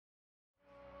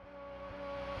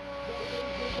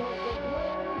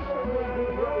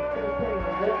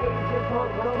agent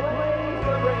punk complains,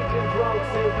 the raging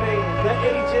drunks in pain. The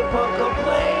agent punk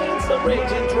complains, the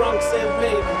raging drunks in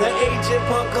pain. The agent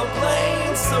punk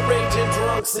complains, the raging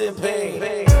drunks in pain.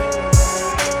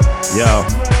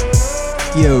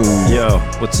 Yo,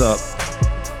 what's up?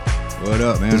 What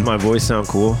up, man? Does my voice sound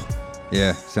cool?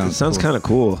 Yeah, It sounds cool. kind of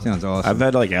cool. Sounds awesome. I've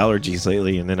had like allergies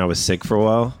lately, and then I was sick for a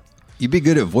while. You'd be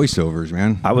good at voiceovers,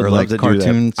 man. I would or love like to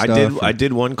cartoon do that. Stuff I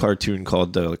did one cartoon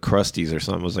called Krusties or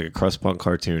something. It was like a crust punk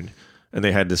cartoon, and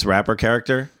they had this rapper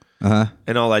character.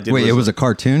 And all I did Wait, was it was a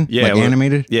cartoon? Yeah, like it was-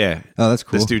 animated? Yeah. Oh, that's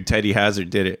cool. This dude Teddy Hazard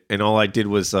did it, and all I did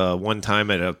was one time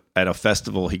at a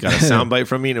festival, he got a soundbite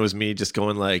from me, and it was me just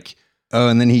going like, Oh,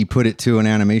 and then he put it to an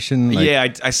animation? Like, yeah,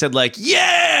 I said like,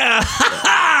 yeah.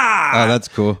 Oh, that's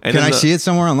cool. And Can then I see it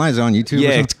somewhere online? Is it on YouTube? or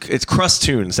Yeah, something? it's Crust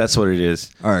Tunes. That's what it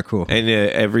is. All right, cool. And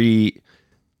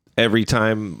every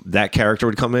time that character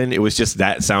would come in, it was just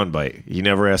that soundbite. He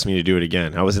never asked me to do it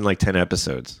again. I was in like 10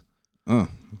 episodes. Oh,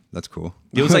 that's cool.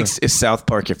 It was like it's South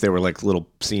Park if they were like little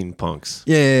scene punks.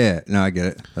 Yeah. No, I get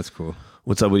it. That's cool.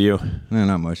 What's up with you? No,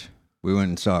 not much. We went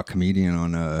and saw a comedian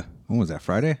on when was that,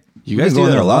 Friday? You We've guys been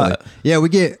do going that there a lot. Yeah,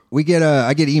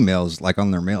 I get emails like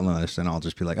on their mailing list, and I'll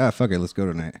just be like, fuck it, let's go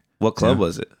tonight. What club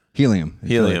was it? Helium.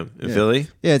 Helium in Philly?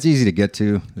 Yeah, it's easy to get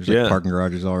to. There's like Yeah. parking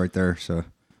garages all right there. So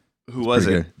Who was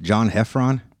pretty it? good. John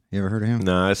Heffron. You ever heard of him?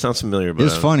 Nah, it sounds familiar. But It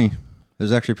was funny. It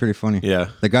was actually pretty funny. Yeah.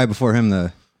 The guy before him,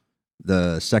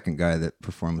 the second guy that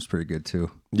performed was pretty good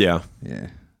too. Yeah. Yeah,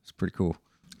 it's pretty cool.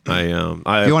 I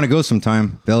If you want to go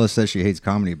sometime, Bella saes she hates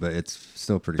comedy, but it's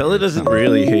still pretty Bella good. doesn't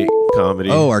really hate comedy.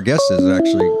 Oh, our guest is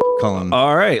actually calling.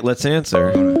 All right, let's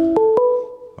answer. Hold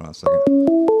on a second.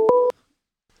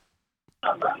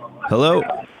 Hello.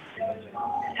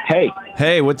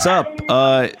 Hey, What's up?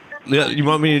 You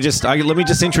want me to just let me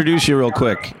just introduce you real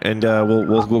quick, and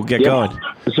we'll get going.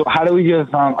 so how do we do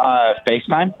this on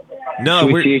FaceTime? No,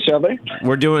 Do we see each other?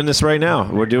 we're doing this right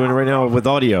now. We're doing it right now with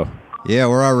audio. Yeah,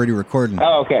 we're already recording.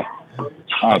 Oh, okay.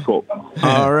 All right, cool.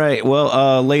 All right.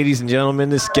 Well, ladies and gentlemen,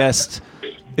 this guest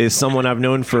is someone I've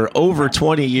known for over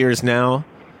 20 years now.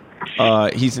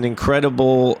 He's an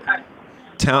incredibly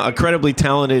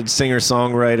talented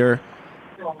singer-songwriter.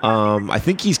 I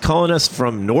think he's calling us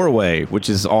from Norway, which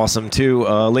is awesome too.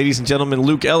 Ladies and gentlemen,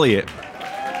 Luke Elliot.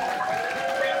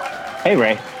 Hey,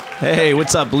 Ray. Hey,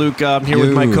 what's up, Luke? I'm here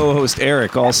with my co-host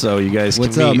Eric. Also, you guys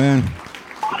What's can meet. up, man?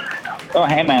 Oh,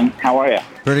 hey, man. How are you?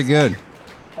 Pretty good.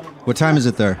 What time is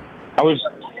it there? I was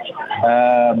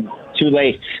too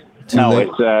late. Late?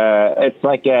 It's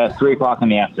like 3 o'clock in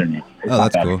the afternoon. Oh,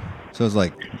 that's cool. So it's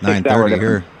like 9:30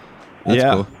 here. That's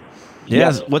Yeah. cool.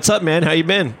 Yeah. What's up, man? How you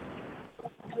been?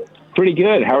 Pretty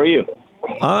good. How are you?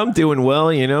 I'm doing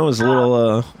well. You know, it was a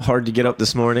little hard to get up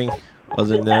this morning.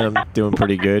 Other than that, I'm doing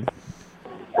pretty good.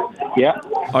 Yeah.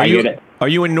 Are I you get it. Are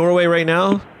you in Norway right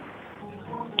now?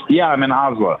 Yeah, I'm in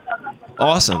Oslo.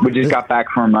 Awesome. We just got back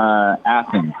from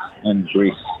Athens in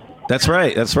Greece. That's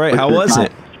right. How Which was nice.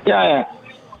 it? Yeah.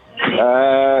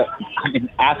 I mean,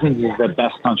 Athens is the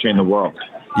best country in the world.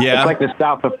 Yeah. It's like the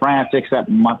south of France, except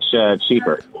much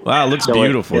cheaper. Wow, it looks So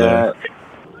beautiful there.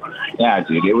 Yeah,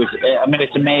 dude. It was. I mean,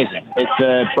 it's amazing. It's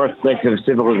the birthplace of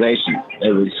civilization.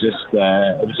 It was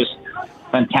just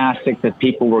fantastic. The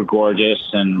people were gorgeous,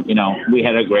 and we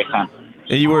had a great time.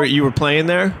 And you were playing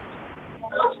there?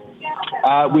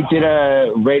 We did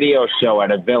a radio show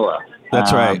at a villa.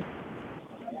 That's right.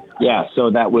 Yeah, so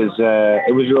that was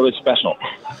it was really special.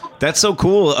 That's so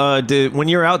cool. When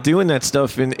you're out doing that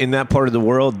stuff in that part of the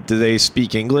world, do they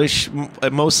speak English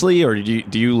mostly, or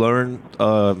do you learn?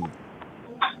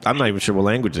 I'm not even sure what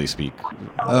language they speak.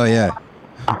 Oh yeah.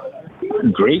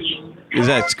 Greek? Is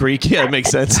that Greek? Yeah, it makes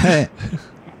sense.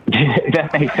 That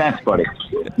makes sense, buddy.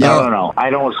 Yeah. No. I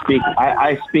don't speak.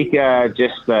 I speak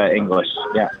just English.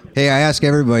 Yeah. Hey, I ask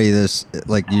everybody this,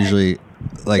 like usually,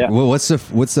 like, Yeah. what's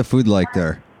the food like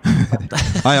there?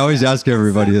 I always ask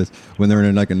everybody this when they're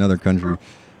in like another country.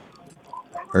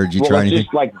 Or did you try anything?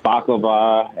 Just like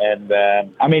baklava, and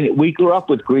I mean, we grew up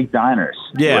with Greek diners.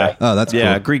 Yeah. right? Oh, that's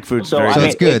Yeah, cool. Greek food's So, very So I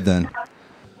it's mean, good then.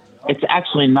 It's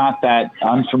actually not that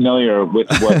unfamiliar with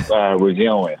what we're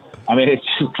dealing with. I mean, it's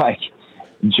just like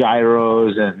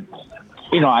gyros and,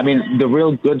 I mean, the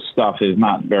real good stuff is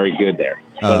not very good there.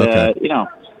 Oh, But, okay.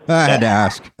 I had to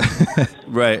ask.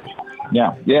 right.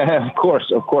 yeah, of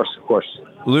course.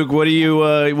 Luke, what do you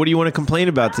want to complain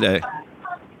about today?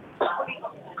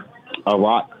 A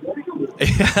lot.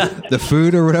 The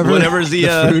food or whatever. Whatever's the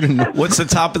food and what's the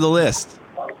top of the list?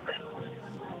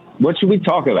 What should we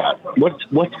talk about?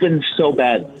 What's been so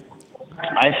bad?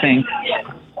 I think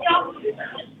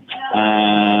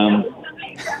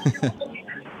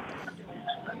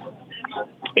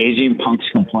Asian punks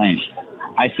complain.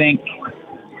 I think,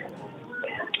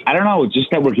 I don't know, just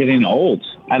that we're getting old.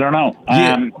 I don't know.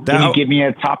 Can you give me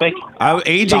a topic?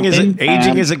 Aging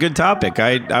is a good topic.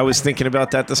 I was thinking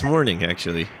about that this morning,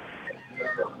 actually.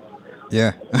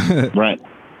 Yeah. Right.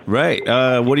 Right.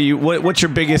 What's your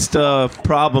biggest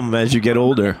problem as you get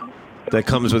older that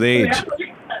comes with age?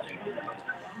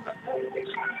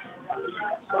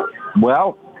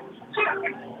 Well,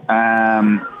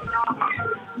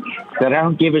 that I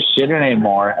don't give a shit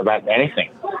anymore about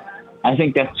anything. I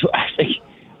think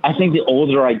the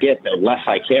older I get, the less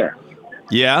I care.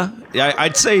 Yeah,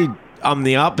 I'd say I'm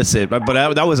the opposite, but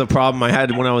that was a problem I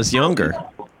had when I was younger.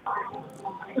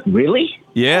 Really?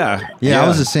 Yeah. I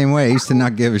was the same way. I used to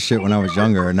not give a shit when I was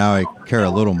younger, and now I care a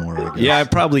little more, I guess. Yeah, I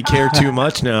probably care too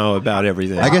much now about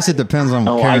everything. I guess it depends on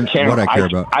what I care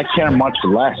about. I care much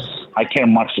less.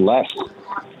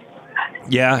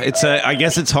 Yeah, I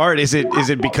guess it's hard. Is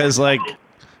it because like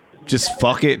just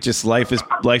fuck it, just life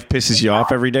pisses you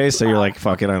off every day, so you're like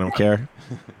fuck it, I don't care.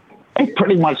 I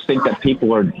pretty much think that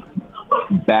people are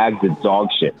bags of dog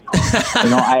shit.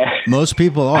 Most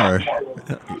people are.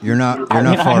 You're not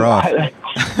far off.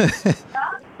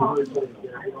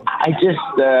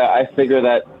 I figure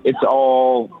that it's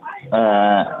all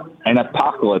an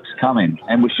apocalypse coming,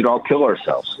 and we should all kill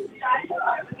ourselves.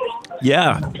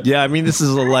 Yeah. I mean, this is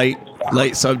a light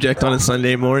subject on a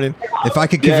Sunday morning. If I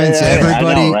could convince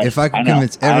everybody, right? if I could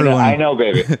convince everyone, I know,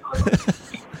 baby.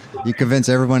 You convince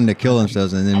everyone to kill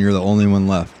themselves, and then you're the only one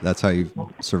left. That's how you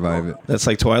survive it. That's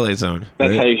like Twilight Zone.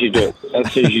 That's how you should do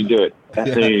it.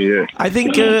 I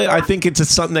think it's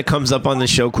something that comes up on the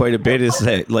show quite a bit. Is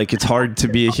that like it's hard to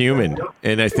be a human,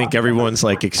 and I think everyone's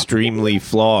like extremely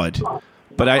flawed.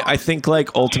 But I think like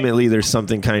ultimately there's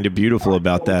something kind of beautiful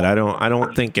about that. I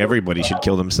don't think everybody should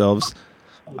kill themselves.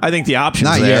 I think the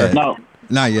option's Not there. yet. No.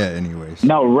 Not yet, anyways.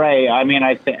 No, Ray. I mean,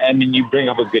 you bring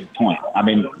up a good point. I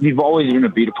mean, you've always been a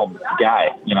beautiful guy.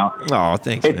 You know. Oh,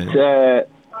 thanks, man. It's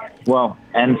well,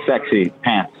 and sexy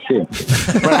pants too.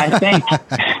 But I think.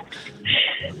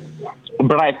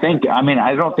 I mean,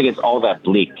 I don't think it's all that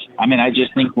bleak. I mean, I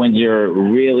just think when you're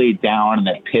really down in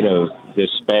that pit of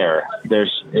despair,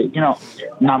 there's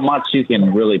not much you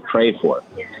can really pray for.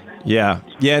 Yeah,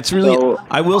 it's really. So,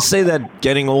 I will say that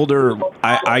getting older,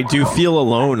 I do feel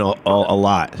alone a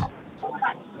lot.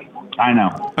 I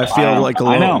know. I feel like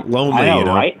lonely. I know,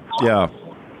 right? Yeah.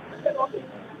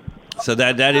 So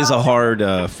that is a hard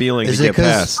feeling to get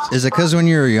past. Is it because when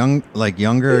you're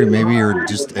younger, maybe you're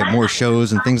just at more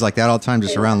shows and things like that all the time,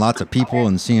 just around lots of people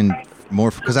and seeing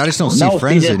more? Because I just don't see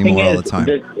friends anymore all the time.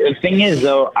 The thing is,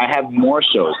 though, I have more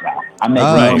shows now. I make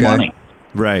more money.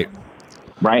 Right.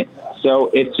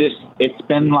 So it's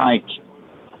been like,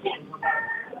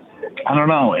 I don't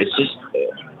know. It's just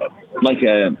like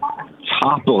a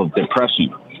topple of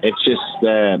depression. It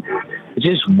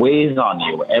just weighs on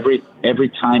you every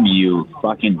time you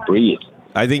fucking breathe.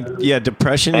 I think,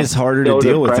 depression is harder to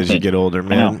deal with as you get older,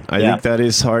 man. I think that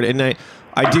is hard. And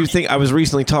I do think, I was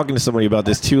recently talking to somebody about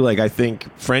this too. Like, I think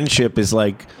friendship is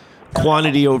like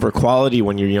quantity over quality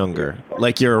when you're younger.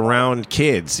 Like, you're around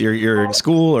kids. You're in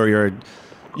school or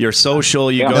you're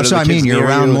social. You go That's to the what I mean. kids You're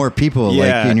around you. more people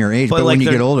like in your age. But like when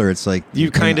you get older, it's like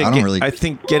you kind of. I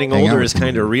think getting older is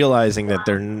kind of realizing that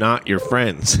they're not your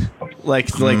friends. Can we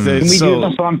do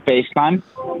this on FaceTime?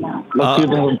 Let's do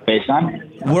this on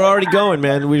FaceTime. We're already going,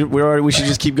 man. We should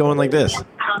just keep going like this.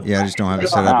 Yeah, I just don't have it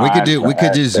set up. We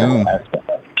could do Zoom.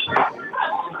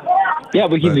 Yeah,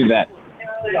 we can do that.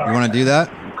 You want to do that?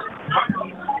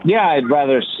 Yeah, I'd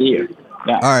rather see you.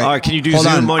 Yeah. All right. Can you do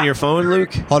Zoom on your phone,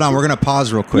 Luke? Hold on. We're going to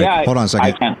pause real quick. Yeah, hold on a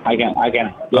second. I can.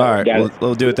 Yeah, all right.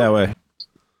 We'll do it that way.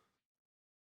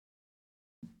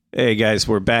 Hey, guys.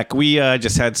 We're back. We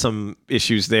just had some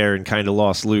issues there and kind of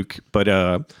lost Luke, but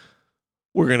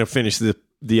we're going to finish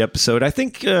the episode. I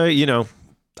think,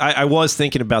 I was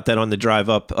thinking about that on the drive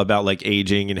up about like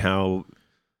aging and how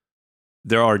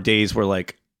there are days where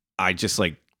like I just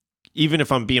like, even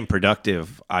if I'm being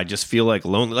productive, I just feel like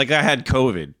lonely. Like I had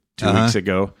COVID 2 weeks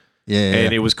ago. Yeah.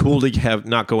 And it was cool to have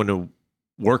not going to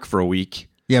work for a week.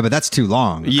 Yeah, but that's too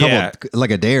long.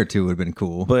 Like a day or two would have been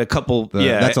cool. But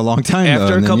that's a long time.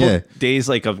 After a couple days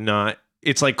like of not,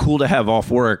 it's like cool to have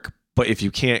off work. But if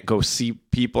you can't go see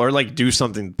people or like do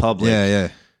something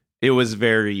public, it was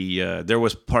very. There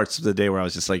was parts of the day where I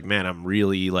was just like, man, I'm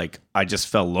really like, I just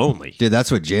felt lonely. Dude,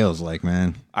 that's what jail's like,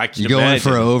 man. I can you go in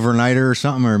for an overnighter or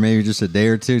something, or maybe just a day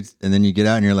or two, and then you get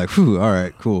out and you're like, whew, all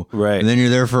right, cool. Right. And then you're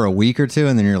there for a week or two,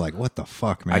 and then you're like, what the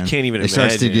fuck, man? I can't even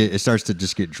imagine. It starts to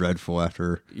just get dreadful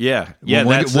after. Yeah.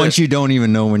 Once you don't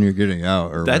even know when you're getting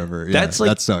out or whatever. Yeah, that's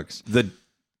like that sucks.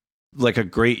 like a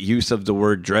great use of the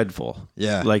word dreadful.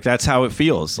 Yeah. Like that's how it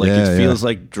feels. Like it feels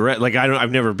like dread. Like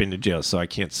I've never been to jail, so I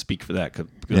can't speak for that.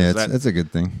 Yeah, it's a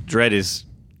good thing. Dread is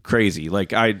crazy.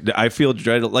 Like I feel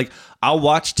dread. Like I'll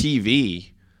watch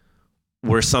TV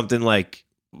where something like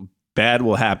bad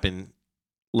will happen,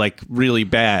 like really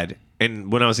bad.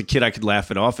 And when I was a kid, I could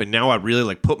laugh it off. And now I really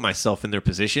like put myself in their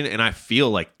position and I feel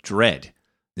like dread.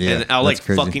 Yeah, and I'll like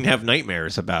crazy. fucking have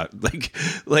nightmares about like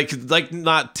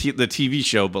not the TV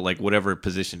show, but like whatever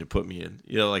position to put me in,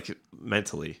 like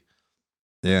mentally.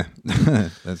 Yeah,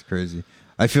 that's crazy.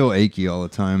 I feel achy all the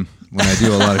time when I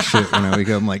do a lot of shit. When I wake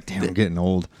up, I'm like, damn, I'm getting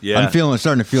old. Yeah. I'm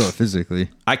starting to feel it physically.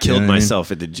 I killed myself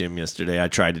at the gym yesterday. I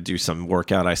tried to do some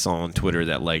workout I saw on Twitter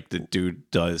that like the dude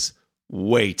does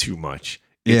way too much.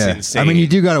 It's insane. I mean, you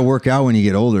do got to work out when you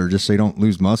get older, just so you don't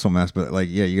lose muscle mass. But like,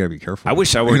 yeah, you got to be careful. I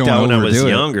wish I worked out when I was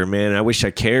younger, man. I wish I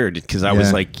cared because I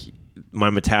was like, my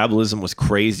metabolism was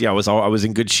crazy. I was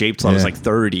in good shape till I was like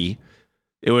 30.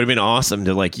 It would have been awesome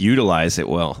to like utilize it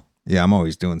well. Yeah, I'm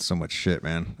always doing so much shit,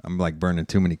 man. I'm like burning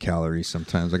too many calories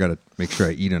sometimes. I got to make sure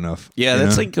I eat enough. Yeah,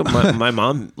 that's like my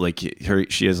mom. Like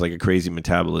she has like a crazy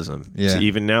metabolism. Yeah, so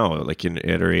even now, like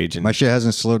at her age, and my shit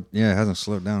hasn't slowed. Yeah, it hasn't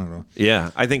slowed down at all.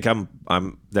 Yeah, I think I'm.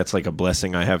 That's like a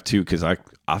blessing I have too, because I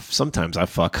sometimes I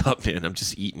fuck up, man. I'm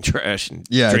just eating trash and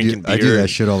drinking beer. I do that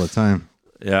shit all the time.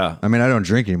 Yeah, I mean, I don't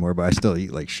drink anymore, but I still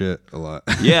eat like shit a lot.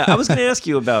 Yeah, I was gonna ask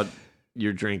you about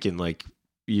your drinking. Like,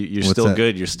 you're still that?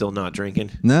 Good. You're still not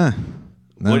drinking. Nah.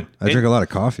 I drink a lot of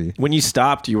coffee. When you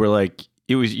stopped, you were like,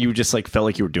 you just like felt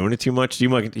like you were doing it too much. We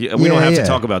don't have to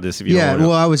talk about this if you don't want to.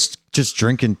 Well, I was just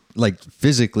drinking like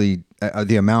physically.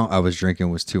 The amount I was drinking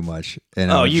was too much.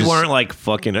 And you weren't like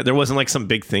fucking. There wasn't like some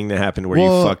big thing that happened where you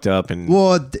fucked up and.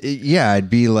 Well, yeah, I'd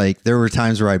be like, there were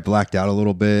times where I blacked out a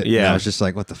little bit. Yeah, and I was just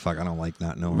like, what the fuck? I don't like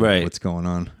not knowing what's going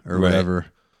on or whatever.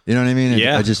 You know what I mean?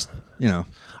 Yeah, I just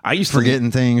I used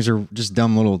forgetting things or just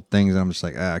dumb little things. I'm just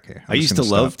like, okay. I used to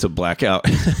love to black out.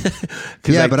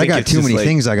 Yeah, but I got too many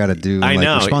things I got to do. I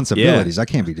know responsibilities. Yeah. I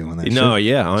can't be doing that. No, shit.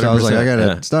 Yeah. 100%, so I was like, I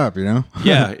gotta stop.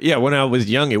 Yeah. When I was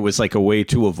young, it was like a way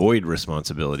to avoid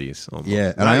responsibilities. Almost.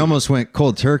 Yeah, and I almost went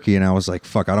cold turkey, and I was like,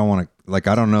 fuck, I don't want to. Like,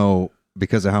 I don't know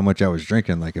because of how much I was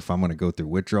drinking. Like, if I'm going to go through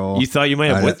withdrawal. You thought you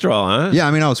might have withdrawal, huh? Yeah,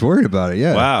 I mean, I was worried about it.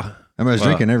 Yeah. Wow. I was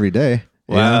drinking every day.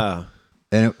 Wow.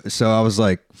 And so I was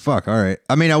like, fuck, all right.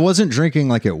 I mean, I wasn't drinking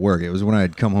like at work. It was when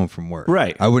I'd come home from work.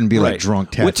 Right. I wouldn't be like drunk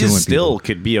tattooing Which is still people.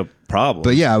 Could be a problem.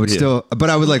 But yeah, I would still, but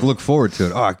I would like look forward to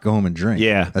it. Oh, I could go home and drink.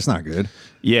 Yeah. That's not good.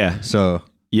 Yeah. So.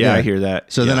 Yeah, I hear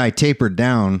that. So then I tapered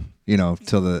down,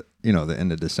 till the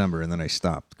end of December, and then I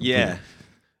stopped. Completely. Yeah.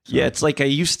 So. Yeah, it's like I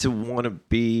used to want to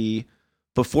be,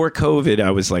 before COVID,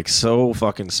 I was like so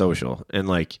fucking social. And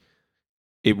like,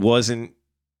 it wasn't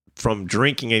from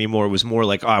drinking anymore. It was more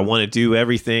like, I want to do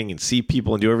everything and see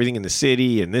people and do everything in the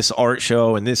city and this art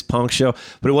show and this punk show.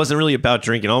 But it wasn't really about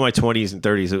drinking. All my 20s and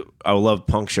 30s, I loved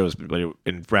punk shows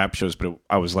and rap shows, but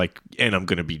I was like, and I'm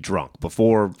going to be drunk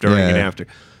before, during, and after.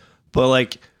 But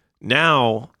like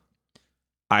now,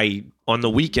 on the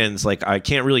weekends, like I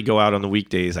can't really go out on the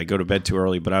weekdays. I go to bed too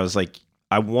early, but I was like,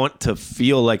 I want to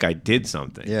feel like I did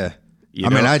something. Yeah. I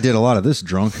mean, I did a lot of this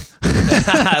drunk.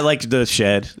 I liked the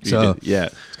shed. So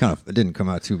it didn't come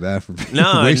out too bad for me.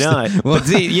 No. Well,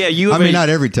 but I mean, not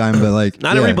every time, but like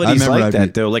not everybody's like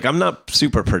that though. Like I'm not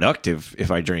super productive if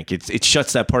I drink. It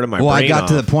shuts that part of my brain I got off.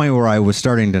 to the point where I was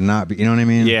starting to not be. You know what I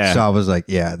mean? Yeah. So I was like,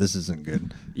 yeah, this isn't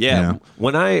good. Yeah.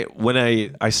 When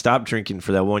I stopped drinking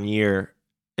for that 1 year,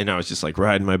 and I was just like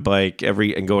riding my bike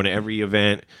and going to every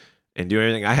event and doing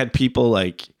everything. I had people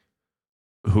like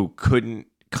who couldn't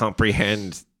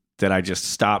comprehend that I just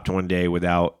stopped one day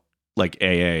without like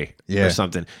AA or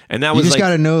something. And that was you just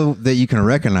got to know that you can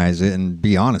recognize it and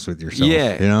be honest with yourself.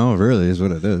 Yeah. Really is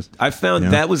what it is. I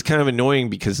found that was kind of annoying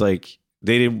because like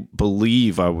they didn't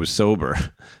believe I was sober.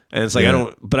 And it's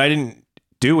like, but I didn't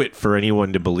do it for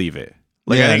anyone to believe it.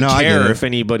 Like I didn't care if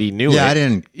anybody knew it. Yeah, I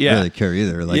didn't really care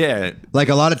either. Like, like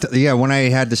a lot of when I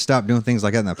had to stop doing things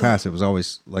like that in the past, it was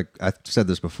always like I've said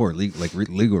this before,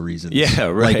 legal reasons. Yeah,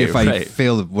 right. Like if I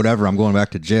fail whatever, I'm going back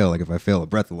to jail. Like if I fail a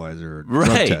breathalyzer or a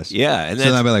drug test. Yeah, and so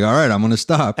then I'd be like, all right, I'm going to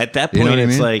stop. At that point,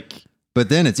 it's like. But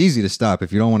then it's easy to stop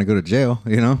if you don't want to go to jail.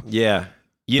 Yeah,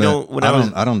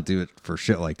 I don't do it for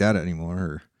shit like that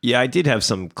anymore. Yeah, I did have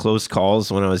some close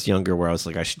calls when I was younger where I was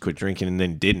like, I should quit drinking and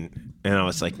then didn't. And I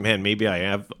was like, man, maybe I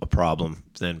have a problem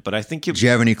then. But I think did you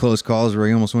have any close calls where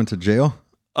you almost went to jail?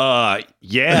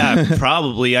 Yeah,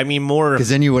 probably. I mean, more because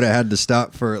then you would have had to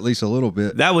stop for at least a little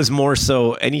bit. That was more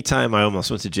so. Anytime I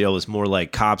almost went to jail was more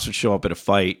like cops would show up at a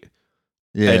fight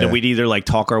Yeah. And we'd either like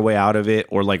talk our way out of it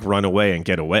or like run away and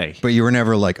get away. But you were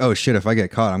never like, oh shit, if I get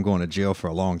caught, I'm going to jail for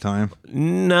a long time.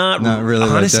 Not really.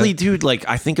 Honestly, like dude, like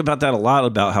I think about that a lot,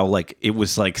 about how like it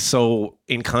was like so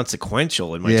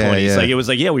inconsequential in my 20s. Yeah. Like it was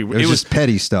like, yeah, it was just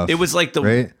petty stuff. It was like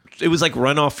it was like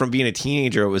runoff from being a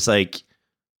teenager. It was like,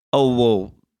 oh,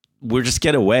 well, we'll just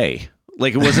get away.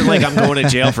 Like it wasn't like I'm going to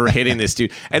jail for hitting this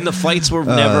dude. And the fights were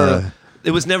never... It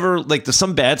was never like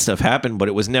some bad stuff happened, but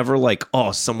it was never like,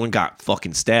 oh, someone got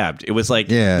fucking stabbed. It was like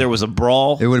there was a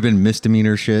brawl. It would have been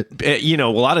misdemeanor shit. You know,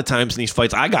 a lot of times in these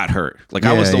fights, I got hurt. Like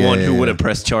I was the one who would have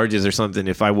pressed charges or something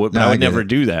if I would, but I would never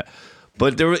do that.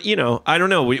 But there were, you know, I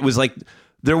don't know. It was like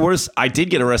I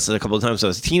did get arrested a couple of times when I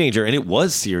was a teenager, and it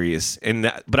was serious,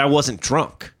 but I wasn't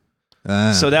drunk.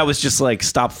 So that was just like,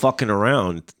 stop fucking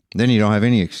around. Then you don't have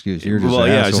any excuse. You're just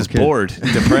I was just bored,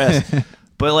 depressed.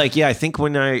 But like, yeah, I think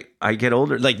when I get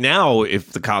older, like now,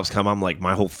 if the cops come, I'm like,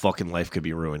 my whole fuking life could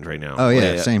be ruined right now. Oh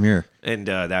yeah, same here. And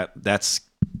that's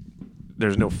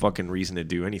there's no fucking reason to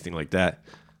do anything like that.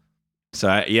 So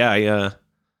I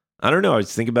don't know. I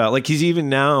just think about like, he's even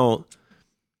now,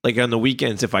 like on the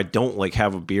weekends, if I don't like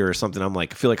have a beer or something, I'm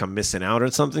like, I feel like I'm missing out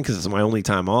on something because it's my only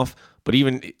time off. But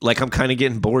even like, I'm kind of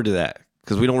getting bored of that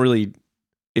because we don't really.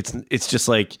 It's just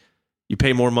like you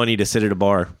pay more money to sit at a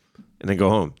bar and then go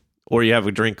home. Or you have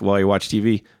a drink while you watch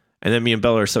TV. And then me and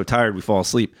Bella are so tired, we fall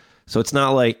asleep. So it's not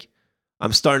like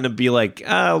I'm starting to be like,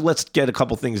 let's get a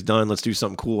couple things done. Let's do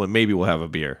something cool. And maybe we'll have a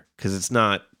beer. Because it's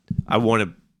not, I want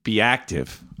to be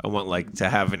active. I want like to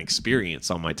have an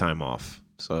experience on my time off.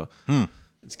 So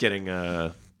it's getting,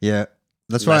 yeah.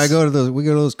 That's why we go to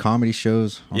those comedy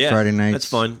shows on Friday nights. That's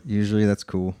fun. Usually that's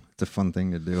cool. It's a fun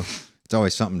thing to do. It's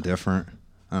always something different.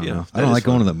 I don't know. I don't like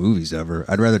fun. going to the movies ever.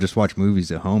 I'd rather just watch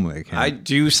movies at home if I can. I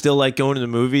do still like going to the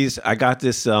movies. I got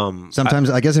this. Sometimes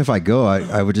I guess if I go,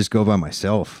 I would just go by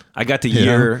myself. I got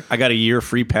I got a year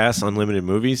free pass unlimited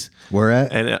movies. Where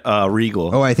at? And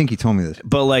Regal. Oh, I think you told me this.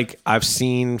 But like I've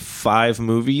seen 5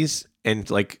 movies and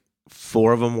like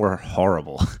 4 of them were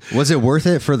horrible. Was it worth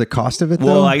it for the cost of it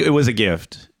though? Well, it was a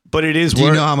gift. But it is. Do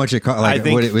you know how much it cost? Like,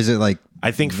 was it like? I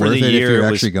think for the year, if you're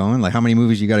actually going, like how many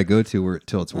movies you got to go to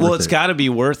till it's worth it? Well, it's got to be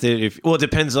worth it. It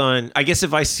depends on. I guess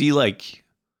if I see like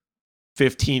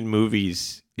 15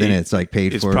 movies, then it's like paid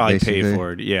for. It's probably paid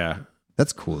for. Yeah,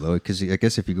 that's cool though, because I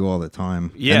guess if you go all the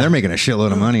time, yeah, and they're making a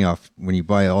shitload of money off when you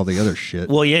buy all the other shit.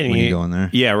 Well, yeah, when you go in there,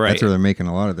 yeah, right. That's where they're making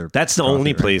a lot of their. That's the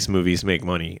only place movies make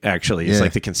money. Actually, it's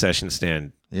like the concession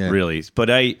stand. Yeah, really. But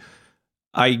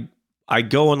I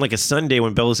go on like a Sunday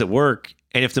when Bella's at work,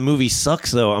 and if the movie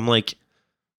sucks though, I'm like,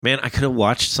 man, I could have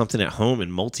watched something at home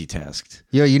and multitasked.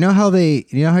 Yeah, you know how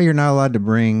you're not allowed to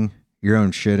bring your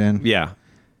own shit in? Yeah.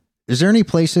 Is there any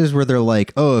places where they're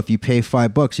like, oh, if you pay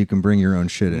 $5, you can bring your own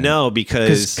shit in? No,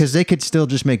 because they could still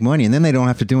just make money, and then they don't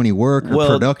have to do any work or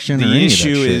production or any of that shit.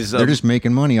 The issue is they're just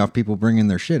making money off people bringing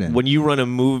their shit in. When you run a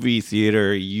movie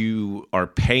theater, you are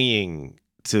paying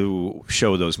to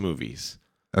show those movies.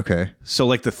 Okay. So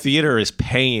like the theater is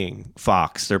paying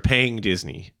Fox, they're paying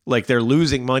Disney. Like they're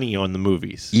losing money on the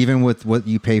movies. Even with what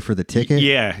you pay for the ticket?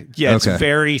 Yeah. It's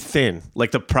very thin.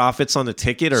 Like the profits on the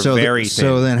ticket are very thin.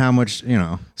 So then how much,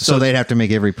 so they'd have to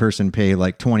make every person pay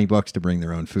like $20 to bring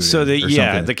their own food. So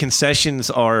the concessions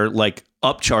are like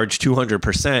upcharged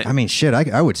 200%. I mean, shit,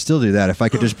 I would still do that if I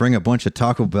could just bring a bunch of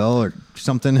Taco Bell or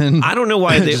something in. I don't know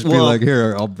why they just be like,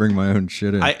 here, I'll bring my own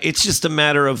shit in. It's just a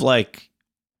matter of like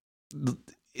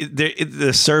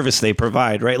the service they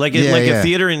provide, right? Like a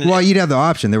theater. Well, you'd have the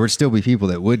option. There would still be people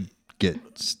that would get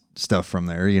stuff from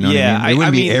there. You know what I mean? It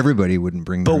wouldn't be everybody wouldn't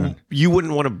bring their own. You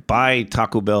wouldn't want to buy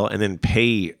Taco Bell and then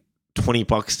pay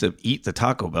 $20 to eat the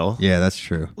Taco Bell. Yeah, that's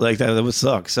true. That would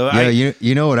suck. So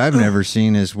you know what I've never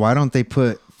seen is why don't they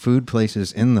put food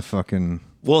places in the fucking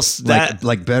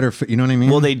like better food, you know what I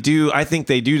mean? Well, they do. I think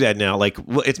they do that now. Like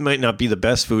it might not be the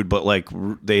best food, but like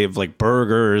they have like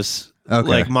burgers. Okay.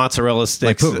 Like mozzarella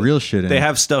sticks. Like put real shit in. They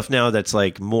have stuff now that's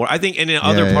like more. I think, and in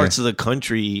other parts of the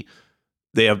country,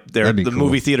 they have the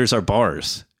movie theaters are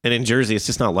bars, and in Jersey, it's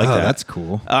just not like that. That's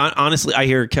cool. Honestly, I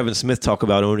hear Kevin Smith talk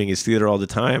about owning his theater all the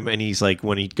time, and he's like,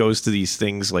 when he goes to these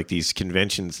things like these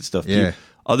conventions and stuff,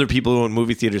 other people who own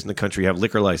movie theaters in the country have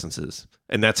liquor licenses,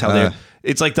 and that's how they.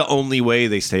 It's like the only way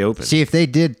they stay open. See, if they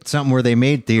did something where they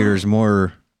made theaters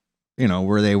more,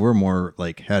 where they were more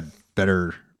like had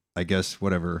better. I guess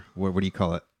whatever. What do you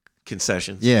call it?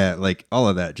 Concessions. Yeah, like all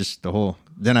of that. Just the whole.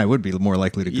 Then I would be more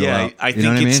likely to go out. I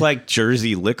think it's like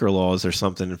Jersey liquor laws or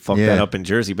something, and fuck that up in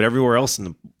Jersey. But everywhere else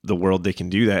in the world, they can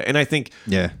do that. And I think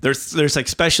there's like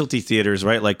specialty theaters,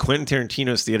 right? Like Quentin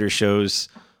Tarantino's theater shows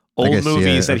old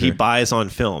movies that he buys on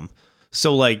film.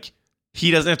 So like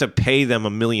he doesn't have to pay them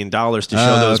 $1 million to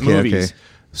show those movies.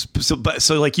 Okay.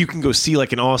 So like you can go see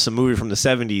like an awesome movie from the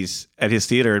 70s at his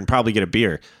theater and probably get a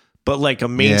beer. But like a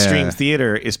mainstream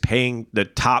theater is paying the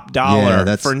top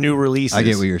dollar for new releases. I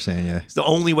get what you're saying. Yeah, it's the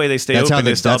only way they stay open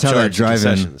is to upcharge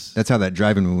concessions. That's how that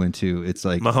drive-in we went to. It's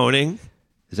like Mahoning.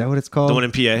 Is that what it's called? The one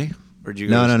in PA? Or did you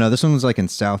No. This one was like in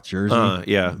South Jersey.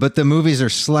 Yeah. But the movies are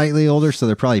slightly older, so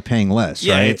they're probably paying less.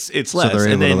 Yeah, right? it's less. So they're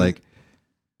able to like.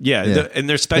 Yeah. And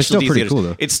their specialty pretty theaters. cool,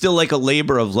 though. It's still like a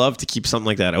labor of love to keep something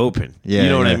like that open. Yeah, you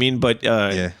know what I yeah. mean? But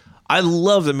I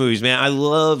love the movies, man. I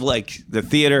love like the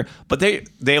theater, but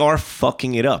they are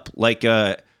fucking it up. Like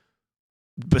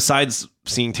besides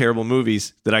seeing terrible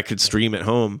movies that I could stream at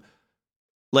home,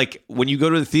 like when you go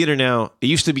to the theater now, it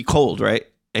used to be cold, right?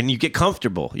 And you get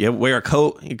comfortable. You wear a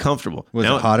coat, you're comfortable. Was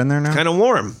now, it hot in there now? It's kind of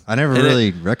warm. I never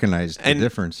really recognized the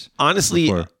difference. Honestly,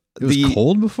 before. It was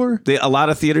cold before? A lot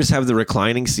of theaters have the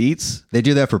reclining seats. They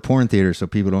do that for porn theaters so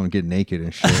people don't get naked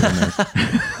and shit in there.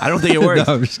 I don't think it works.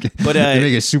 No, I'm just kidding. But they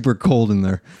make it super cold in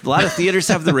there. A lot of theaters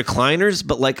have the recliners,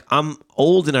 but like I'm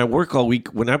old and I work all week.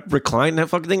 When I recline that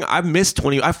fucking thing,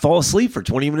 I fall asleep for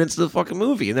 20 minutes of the fucking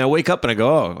movie. And then I wake up and I go,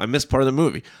 oh, I missed part of the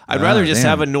movie. I'd rather just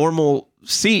have a normal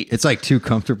seat. It's like too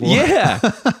comfortable. Yeah.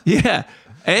 Yeah.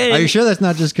 And are you sure that's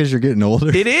not just because you're getting older?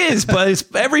 It is, but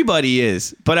everybody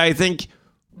is. But I think...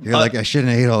 You're like, I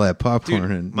shouldn't have ate all that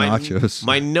popcorn and nachos.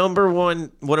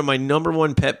 One of my number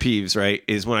one pet peeves, right,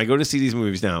 is when I go to see these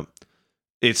movies now,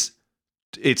 it's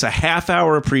a half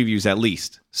hour of previews at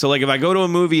least. So like if I go to a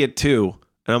movie at 2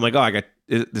 and I'm like, oh,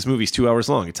 this movie's 2 hours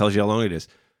long. It tells you how long it is.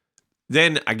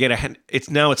 Then I get it's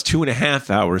 2.5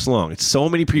 hours long. It's so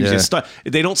many previews. Yeah.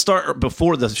 They don't start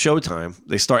before the showtime.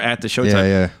 They start at the showtime.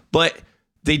 Yeah. But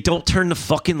they don't turn the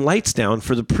fucking lights down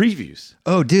for the previews.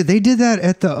 Oh, dude, they did that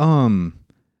at the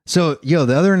So,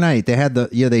 the other night they had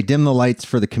they dimmed the lights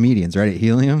for the comedians, right, at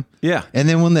Helium. Yeah. And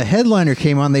then when the headliner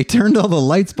came on, they turned all the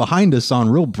lights behind us on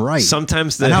real bright.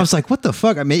 Sometimes and I was like, what the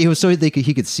fuck? I mean, it was so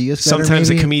he could see us better, sometimes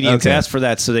maybe? the comedians ask for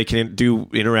that so they can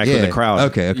interact with the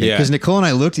crowd. Okay. Yeah. Because Nicole and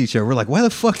I looked at each other. We're like, why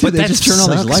the fuck did they just turn all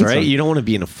these lights right? on? You don't want to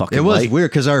be in a fucking It was light. weird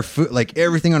because our food, like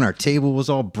everything on our table was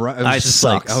all bright. It was just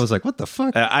sucks. like, I was like, what the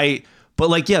fuck?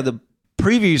 The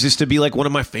previews used to be like one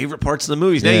of my favorite parts of the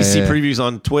movies. Now you see previews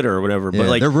on Twitter or whatever, but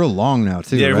like they're real long now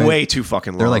too. They're right? way too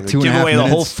fucking long. They're like 2.5 minutes. Give away the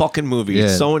whole fucking movie.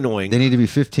 It's so annoying. They need to be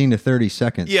 15 to 30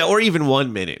 seconds. Yeah, or even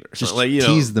 1 minute or Just something. Like,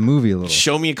 tease the movie a little.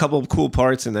 Show me a couple of cool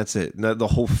parts and that's it. The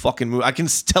whole fucking movie. I can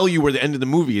tell you where the end of the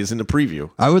movie is in the preview.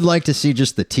 I would like to see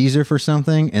just the teaser for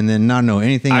something and then not know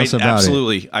anything else about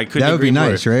absolutely. it. I couldn't That would agree be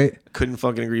nice, more. right? Couldn't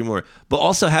fucking agree more. But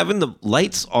also having the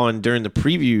lights on during the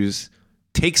previews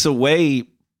takes away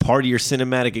part of your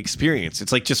cinematic experience.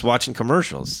 It's like just watching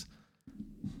commercials.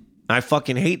 I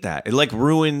fucking hate that. It like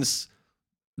ruins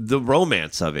the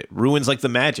romance of it. Ruins like the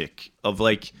magic of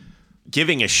like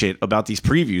giving a shit about these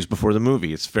previews before the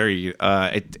movie. It's very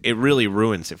it really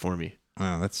ruins it for me.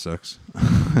 Oh, that sucks.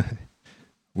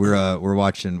 We're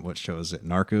watching, what show is it?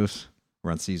 Narcos.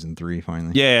 We're on season 3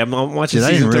 finally. Yeah, I'm watching Dude,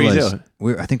 season 3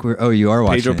 too. I think you are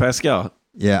watching Pedro it. Pascal.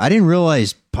 Yeah, I didn't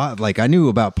realize, I knew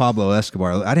about Pablo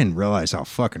Escobar. I didn't realize how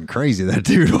fucking crazy that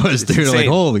dude was, dude. Insane. Like,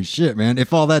 holy shit, man.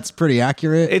 If all that's pretty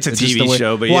accurate. It's a just TV the way,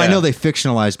 show, but well, yeah. I know they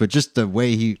fictionalized, but just the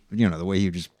way he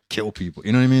would just kill people.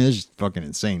 You know what I mean? It's just fucking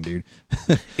insane, dude.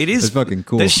 It is. It's fucking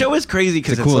cool. The show is crazy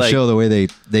because It's a cool like, show the way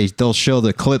they'll show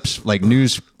the clips, like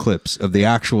news clips of the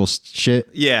actual shit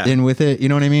in with it. You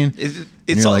know what I mean?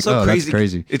 It's also like, crazy. That's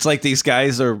crazy. It's like these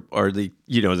guys are the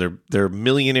they're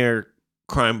millionaire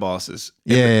crime bosses.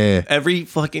 Yeah. Every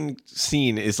fucking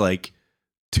scene is like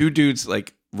 2 dudes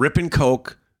like ripping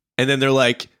coke, and then they're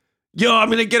like, "Yo, I'm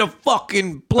gonna get a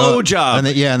fucking blowjob,"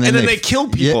 and then they kill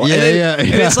people. Yeah, and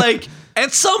it's like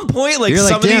at some point, like you're like,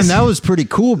 some of damn, these, that was pretty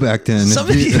cool back then.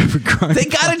 they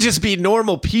gotta just be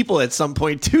normal people at some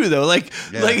point too, though. Like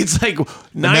it's like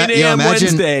 9 a.m.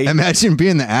 Wednesday. Imagine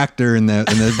being the actor and they'd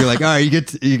be like, all right, you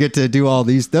get to do all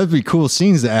these. That'd be cool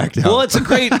scenes to act out. Well, it's a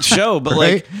great show, but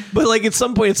right? like at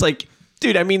some point, it's like,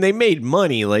 dude, I mean, they made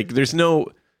money. Like, there's no,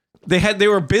 they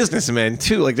were businessmen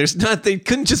too. Like, they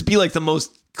couldn't just be like the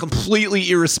most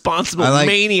completely irresponsible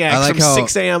maniacs from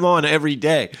 6 a.m. on every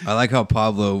day. I like how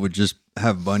Pablo would just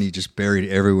have money just buried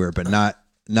everywhere, but not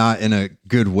in a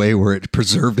good way where it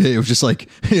preserved it. It was just like,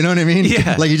 you know what I mean?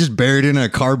 Yeah. Like you just buried it in a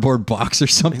cardboard box or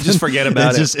something. Just forget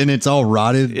about it. And it's all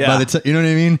rotted by the time, you know what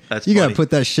I mean? That's you got funny. to put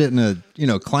that shit in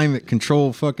a, climate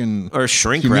control fucking. Or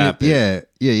shrink wrap it.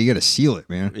 Yeah, you got to seal it,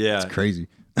 man. Yeah. It's crazy.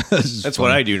 That's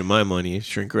what I do to my money.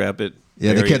 Shrink wrap it.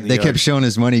 Yeah, they kept showing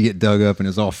his money get dug up and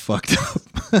it's all fucked up.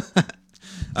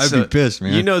 I'd be pissed,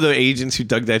 man. You know the agents who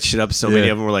dug that shit up, so many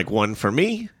of them were like, 1 for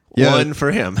me, Yeah. One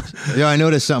for him. Yeah, I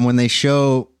noticed something when they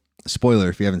show. Spoiler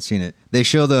if you haven't seen it. They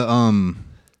show the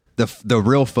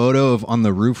real photo of on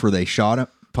the roof where they shot him,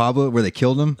 Pablo, where they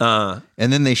killed him,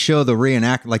 and then they show the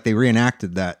they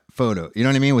reenacted that photo. You know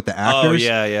what I mean with the actors?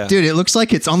 Oh yeah. Dude, it looks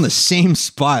like it's on the same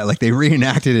spot. Like they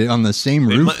reenacted it on the same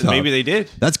rooftop. Maybe they did.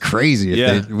 That's crazy. If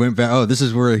Yeah. they went back. Oh, this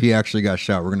is where he actually got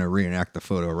shot. We're gonna reenact the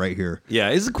photo right here. Yeah,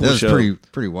 it's a cool That was show.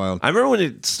 pretty wild. I remember when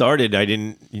it started, I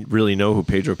didn't really know who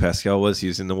Pedro Pascal was. He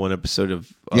was in the one episode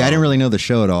of. Yeah, I didn't really know the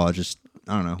show at all.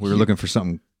 I don't know. We were looking for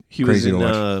something He was crazy in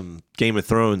to watch. Game of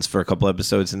Thrones for a couple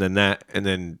episodes, and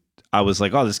then I was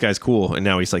like, oh, this guy's cool, and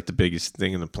now he's like the biggest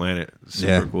thing on the planet.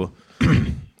 Super cool.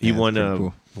 He Yeah, won pretty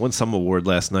cool. won some award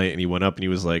last night, and he went up and he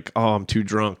was like, oh, I'm too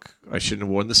drunk. I shouldn't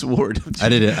have won this award. I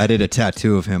did a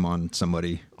tattoo of him on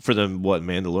somebody For the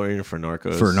Mandalorian or for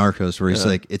Narcos? for Narcos, where he's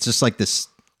like, it's just like this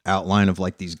outline of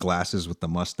like these glasses with the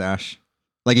mustache.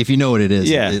 Like if you know what it is,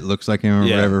 it looks like him or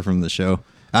whatever from the show.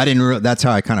 I didn't. That's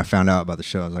how I kind of found out about the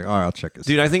show. I was like, all right, I'll check this.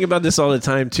 Dude, I think about this all the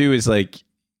time too. Is like,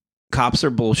 cops are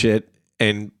bullshit,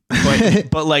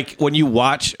 but like when you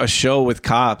watch a show with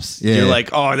cops, you're like,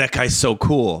 oh, that guy's so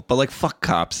cool. But like, fuck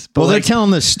cops. But Well, like, they're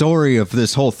telling the story of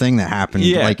this whole thing that happened,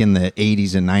 like in the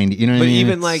 80s and 90s. You know what I but mean?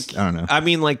 even like, I don't know. I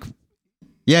mean, like,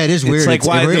 Yeah, it is weird. it's like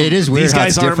why it is weird. These how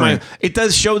guys it's aren't different. It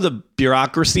does show the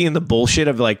bureaucracy and the bullshit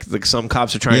of like some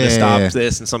cops are trying to stop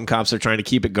this, and some cops are trying to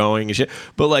keep it going and shit.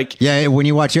 But like, when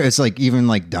you watch it, it's like even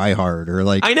like Die Hard or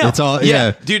like I know it's all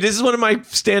dude. This is one of my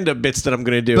stand-up bits that I'm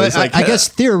gonna do. But It's like, I guess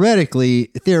theoretically,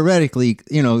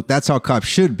 you know, that's how cops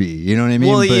should be. You know what I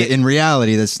mean? Well, but yeah, in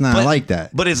reality, that's not like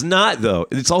that. But it's not though.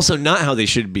 It's also not how they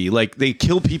should be. Like they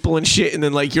kill people and shit, and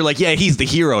then like you're like, yeah, he's the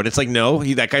hero, and it's like, no,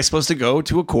 that guy's supposed to go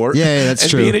to a court. Yeah, that's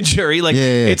and true. be in a jury. Like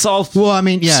it's all well, I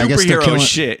mean, I guess they're superhero killing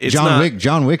shit. It's John not, Wick.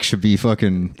 John Wick should be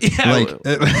fucking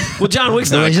well, John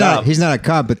Wick's not a cop. He's not a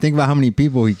cop, but think about how many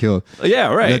people he killed.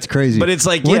 Yeah, right. That's crazy. But it's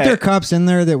like, weren't there cops in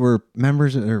there that were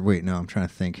members? Or wait, no, I'm trying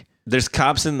to think. There's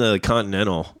cops in the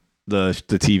Continental, the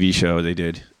TV show they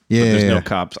did. Yeah, but there's no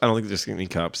cops. I don't think there's any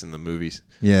cops in the movies.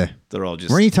 Yeah, they're all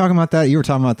just. Weren't you talking about that? You were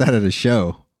talking about that at a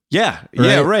show. Yeah,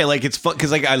 right. Like it's fun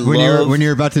because like when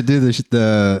you're about to do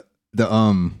the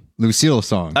Lucille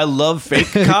song. I love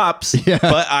fake cops,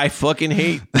 but I fucking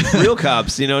hate real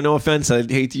cops. You know, no offense, I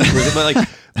hate to use words,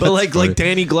 but like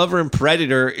Danny Glover in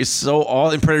Predator is so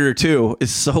in Predator 2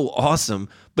 is so awesome,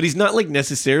 but he's not like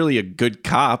necessarily a good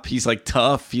cop. He's like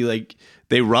tough. He like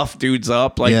they rough dudes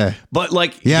up, like but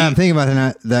like I'm thinking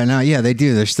about that now. Yeah, they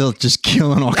do. They're still just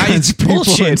killing all kinds of people.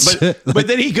 Bullshit, but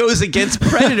then he goes against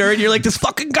Predator, and you're like, this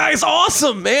fucking guy's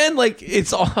awesome, man. Like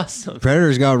it's awesome.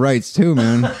 Predator's got rights too,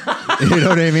 man. You know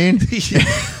what I mean?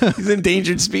 He's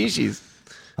endangered species.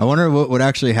 I wonder what would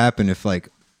actually happen if like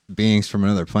beings from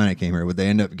another planet came here. Would they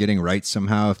end up getting rights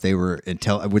somehow if they were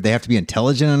would they have to be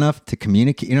intelligent enough to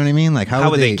communicate? You know what I mean? Like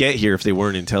how would they get here if they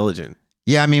weren't intelligent?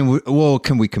 Yeah, I mean, well,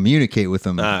 can we communicate with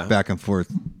them back and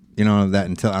forth? You know, I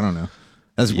don't know.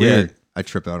 That's weird. I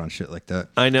trip out on shit like that.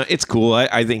 I know. It's cool.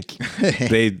 I think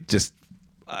they just,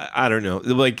 I don't know.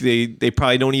 Like they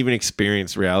probably don't even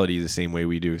experience reality the same way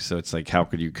we do. So it's like, how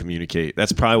could you communicate?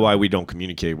 That's probably why we don't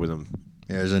communicate with them.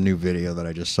 Yeah, there's a new video that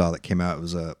I just saw that came out. It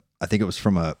was I think it was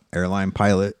from a airline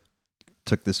pilot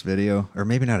took this video, or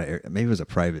maybe not maybe it was a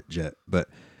private jet, but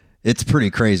it's pretty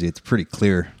crazy. It's pretty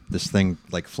clear. This thing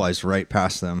like flies right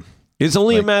past them. It's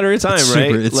only a matter of time,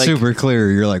 right? It's like, super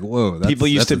clear. You're like, whoa. People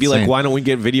used to be insane. like, why don't we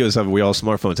get videos of it? We all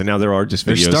smartphones, and now there are just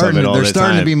videos of it all the time. There's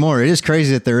starting to be more. It is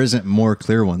crazy that there isn't more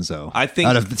clear ones, though. I think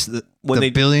out of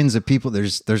the billions of people,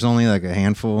 there's only like a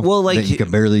handful. Well, like that you can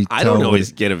barely. I don't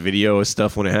always get a video of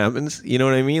stuff when it happens. You know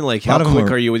what I mean? Like, how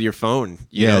quick are you with your phone?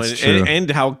 You know? It's true. And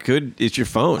how good is your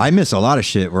phone? I miss a lot of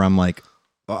shit where I'm like,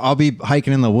 I'll be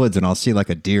hiking in the woods and I'll see like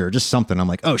a deer or just something. I'm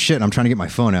like, oh shit, I'm trying to get my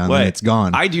phone out and then it's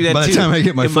gone. I do that By too. the time I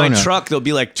get my phone in my out. truck, there'll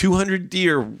be like 200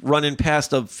 deer running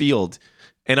past a field.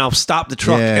 And I'll stop the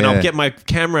truck and I'll get my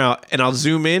camera out and I'll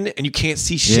zoom in and you can't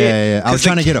see shit. Yeah. I was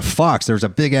trying to get a fox. There was a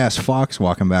big ass fox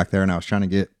walking back there and I was trying to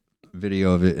get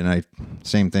video of it and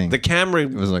same thing. The camera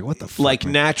it was like, what the fuck? Like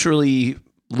naturally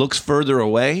looks further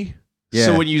away. Yeah.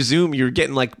 So when you zoom, you're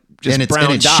getting like just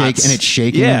brown dots. And it's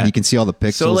shaking. Yeah. You can see all the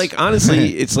pixels. So like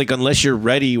honestly, it's like unless you're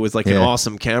ready with like an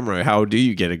awesome camera, how do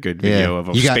you get a good video of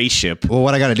a spaceship? Well,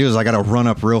 what I got to do is I got to run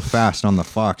up real fast on the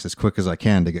fox as quick as I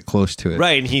can to get close to it.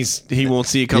 Right, and he won't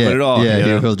see it coming at all. Yeah, you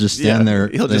know? he'll just stand there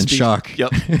in shock.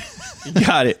 Yep, you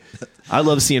got it. I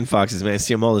love seeing foxes, man. I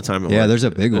see them all the time. Yeah, there's a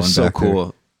big one. So back cool.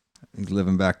 There. He's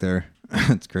living back there.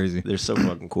 It's crazy. They're so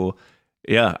fucking cool.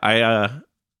 Yeah,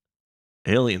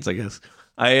 aliens, I guess.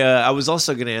 I was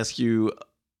also going to ask you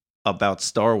about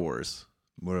Star Wars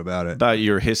What about it? About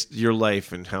your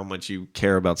life and how much you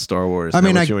care about Star Wars. I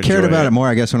mean, I cared about it more,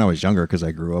 I guess, when I was younger because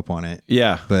I grew up on it.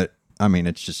 Yeah. But I mean,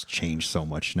 it's just changed so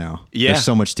much now. Yeah. There's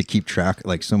so much to keep track,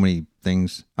 like so many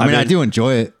things. I mean, I do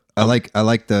enjoy it. I like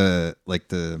the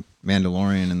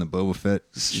Mandalorian and the Boba Fett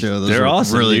show. Those they're are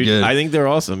awesome. really dude. good. I think they're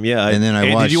awesome. Yeah. And then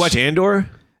did you watch Andor?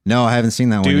 No, I haven't seen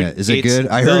that one yet. Is it good?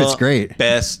 I heard it's great.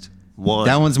 Best one.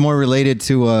 That one's more related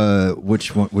to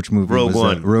which movie? Rogue was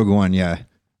One. That? Rogue One. Yeah.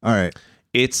 All right.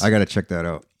 I gotta check that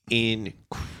out. Incredible.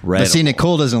 But see,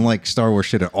 Nicole doesn't like Star Wars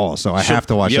shit at all, so I have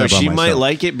to watch that by she myself. might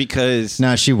like it because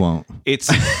No, she won't. it's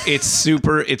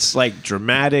super. It's like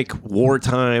dramatic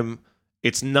wartime.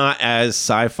 It's not as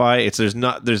sci-fi. There's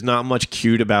not much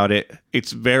cute about it.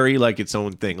 It's very like its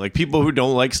own thing. Like people who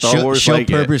don't like Star Wars, she'll like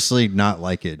purposely not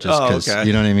like it just because okay.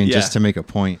 you know what I mean. Yeah. Just to make a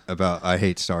point about I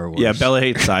hate Star Wars. Yeah, Bella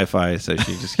hates sci-fi, so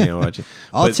she just can't watch it.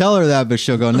 I'll tell her that, but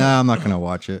she'll go, "Nah, I'm not gonna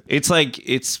watch it." It's like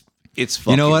it's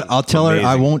fucking You know what? I'll tell her. I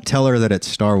amazing. won't tell her that it's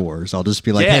Star Wars. I'll just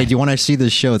be like, Yeah. "Hey, do you want to see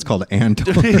this show? It's called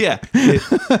Andor." Yeah, it's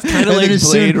kind And of like then as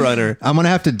Blade soon- Runner. I'm gonna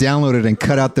have to download it and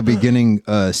cut out the beginning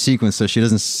sequence so she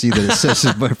doesn't see that it says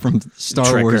it's from Star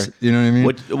Trick Wars. her. You know what I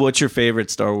mean? What's your favorite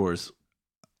Star Wars?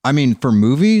 I mean, for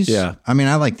movies, Yeah. I mean,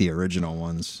 I like the original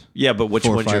ones. Yeah, but which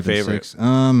 4, one's your 5, and favorite? 6.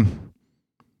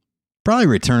 Probably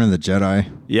Return of the Jedi.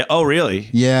 Yeah. Oh, really?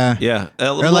 Yeah. Yeah.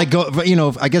 Or like go,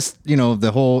 I guess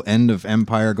the whole end of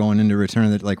Empire going into Return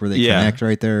of the, like where they Yeah. connect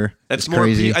right there. That's It's more.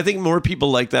 crazy. I think more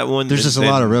people like that one. There's than- just a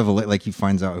lot of revelation. Like he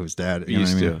finds out who's dad. You know what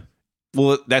used I mean? to.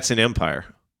 Well, that's an Empire.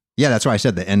 Yeah, that's why I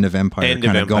said the end of Empire. End of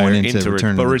kind of Empire going into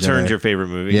Return but of the Return's Jedi. your favorite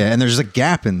movie. Yeah, and there's a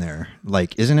gap in there.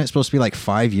 Like, isn't it supposed to be like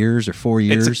 5 years or 4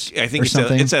 years? I think or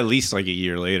something? it's at least like a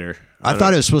year later. I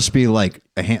thought it was supposed to be like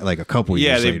a couple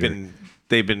Yeah, years. they've later. been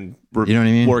You know what I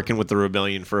mean? working with the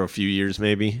rebellion for a few years,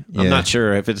 maybe. I'm Yeah. not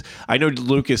sure if it's. I know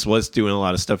Lucas was doing a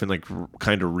lot of stuff in like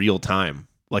kind of real time.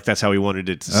 Like that's how he wanted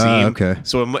it to seem. Okay.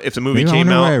 So if the movie Maybe I came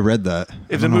wonder why I out, read that.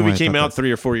 if the movie came out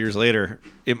 3 or 4 years later,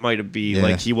 it might have been Yeah.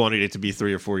 like he wanted it to be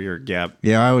 3 or 4 year gap.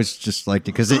 Yeah, I always just liked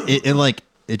it because it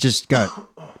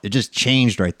just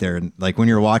changed right there. And like when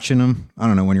you're watching them, I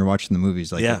don't know, when you're watching the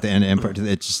movies, like Yeah. at the end of Empire,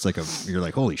 it's just like you're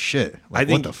like, holy shit! Like, I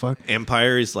think what the fuck?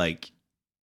 Empire is like.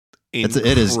 It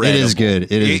is good.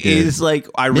 It is It good. is like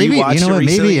I Maybe rewatched you know it what?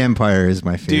 recently. Maybe Empire is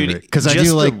my favorite Dude, because I just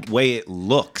do like. the way it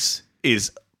looks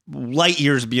is light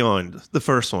years beyond the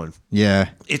first one. Yeah,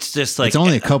 It's just like it's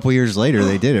only a couple years later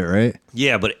they did it, right?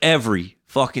 yeah, but every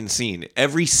fucking scene,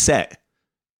 every set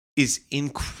is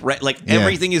incredible. Like Yeah.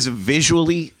 everything is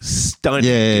visually stunning.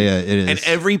 Yeah. It is. And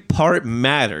every part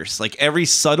matters. Like every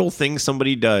subtle thing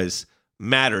somebody does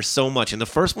matters so much. And the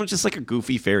first one's just like a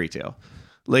goofy fairy tale.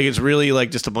 Like it's really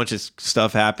like just a bunch of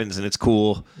stuff happens and it's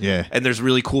cool. Yeah. And there's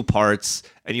really cool parts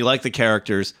and you like the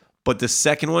characters. But the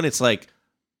second one, it's like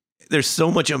there's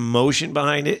so much emotion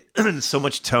behind it and so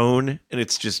much tone, and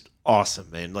it's just awesome,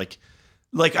 man. Like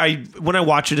when I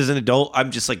watch it as an adult,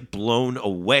 I'm just like blown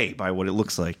away by what it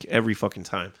looks like every fucking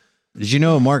time. Did you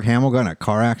know Mark Hamill got in a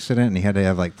car accident and he had to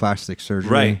have like plastic surgery?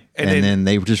 Right. And then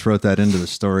they just wrote that into the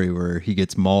story where he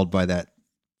gets mauled by that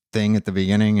thing at the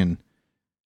beginning and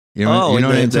you know what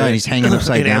I'm saying? He's hanging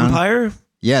upside in down. Empire?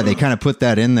 Yeah, they kind of put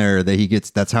that in there that he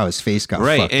gets. That's how his face got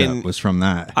fucked and up. Was from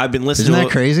that. I've been listening. Isn't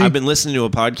that crazy? I've been listening to a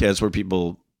podcast where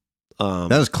people. That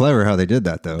was clever how they did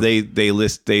that though.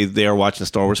 They are watching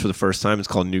Star Wars for the first time. It's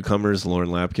called Newcomers, Lauren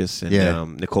Lapkus and Yeah.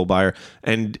 Nicole Byer,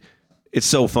 and it's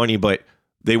so funny. But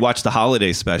they watched the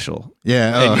holiday special.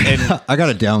 Yeah, and I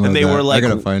gotta download. and they that. were like, I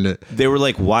gotta find it. They were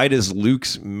like, "Why does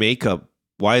Luke's makeup?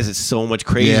 Why is it so much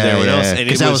crazier than everyone else?" And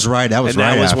 'Cause that was right. That was and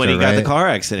right that was after, when he got the right? car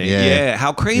accident. Yeah. Yeah,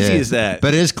 how crazy Yeah. is that?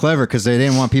 But it is clever because they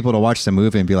didn't want people to watch the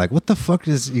movie and be like, "What the fuck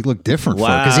does he look different for?"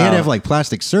 Because he had to have like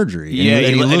plastic surgery. And Yeah,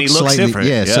 and he looks slightly different.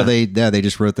 Yeah, so Yeah. they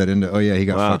just wrote that into. Oh yeah, he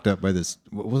got Wow. fucked up by this.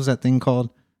 What was that thing called?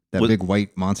 That What- big white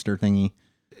monster thingy.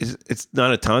 It's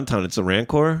not a tauntaun. It's a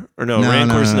Rancor. Or no,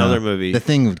 Rancor's another movie. The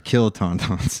thing would kill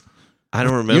tauntauns. I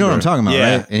don't remember. You know what I'm talking about,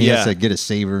 Yeah, right? And he yeah. has to get a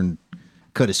saber and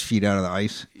cut his feet out of the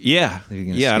ice. Yeah, you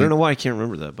can yeah. I escape. don't know why I can't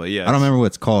remember that, but yeah, I don't remember what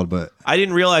it's called, but I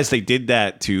didn't realize they did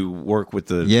that to work with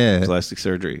the Yeah. plastic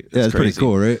surgery. yeah, it's pretty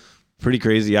cool, right? Pretty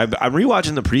crazy. I'm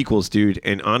rewatching the prequels, dude,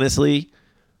 and honestly,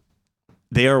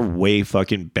 they are way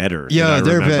fucking better. Yeah, than I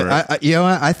they're remember. you know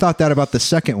what? I thought that about the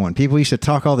second one. People used to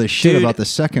talk all this shit Dude, about the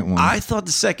second one. I thought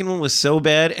the second one was so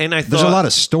bad, and I thought There's a lot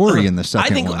of story in the I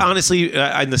second think one. honestly,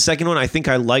 in the second one, I think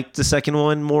I liked the second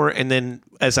one more, and then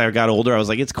as I got older, I was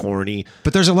like, it's corny.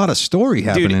 But there's a lot of story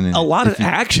happening Dude, in it. a lot of If you-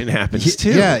 action happens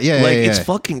too. Yeah, yeah, like yeah, it's yeah.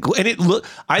 fucking cool, and it look.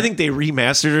 I think they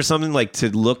remastered or something like to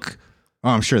look Oh,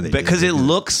 I'm sure they did. because They it did.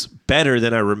 looks better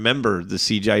than I remember the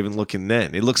CGI even looking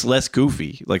then. It looks less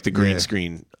goofy, like the green Yeah.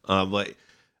 screen. But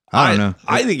I don't know.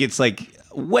 I think it's like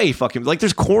way fucking like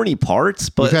there's corny parts,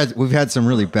 but we've had some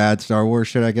really bad Star Wars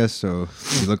shit, I guess. So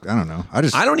I don't know.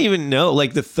 I don't even know.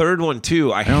 Like the third one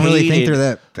too. I don't really think they're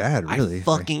that bad. Really, I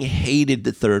fucking hated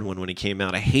the third one when it came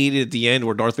out. I hated at the end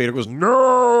where Darth Vader goes,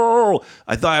 "No!"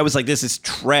 I thought I was like, "This is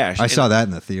trash." I saw that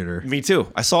in the theater. Me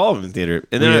too. I saw them in theater,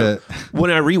 and then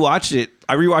when I rewatched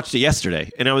it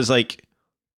yesterday, and I was like,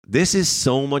 this is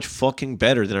so much fucking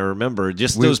better than I remember.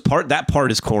 Just that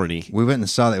part is corny. We went and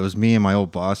saw that. It was me and my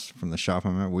old boss from the shop. I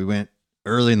remember we went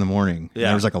early in the morning. Yeah. And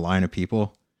there was like a line of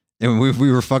people. And we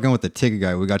were fucking with the ticket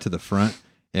guy. We got to the front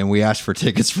and we asked for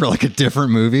tickets for like a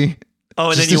different movie. Oh,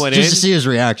 and then you went in? Just to see his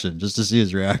reaction.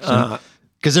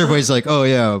 Because everybody's like, oh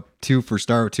yeah, 2 for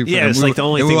Star Wars, 2 for... Yeah, it's like the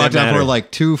only thing that mattered. We walked out, we're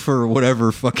like 2 for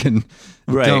whatever fucking...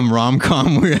 dumb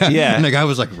rom-com we had. Yeah. And the guy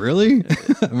was like, really?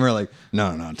 And we're like,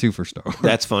 no, 2 for Star Wars.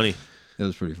 That's funny. It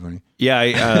was pretty funny.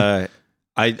 Yeah,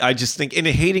 I just think, and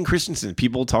Hayden Christensen,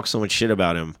 people talk so much shit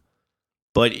about him,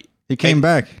 but he came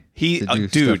back.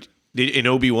 Dude, in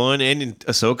Obi-Wan and in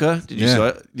Ahsoka, did you saw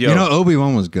it? You know,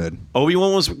 Obi-Wan was good.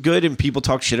 Obi-Wan was good, and people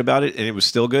talked shit about it, and it was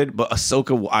still good. But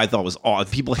Ahsoka, I thought was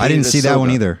odd. People hated I didn't see Ahsoka. that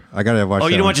one either. I gotta watch. Oh,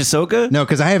 you didn't watch Ahsoka? No,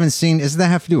 because I haven't seen. Doesn't that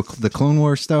have to do with the Clone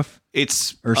Wars stuff?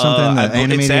 It's or something. The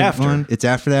animated it's after. one. It's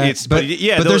after that. But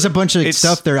there's a bunch of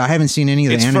stuff there. I haven't seen any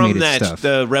of the animated stuff.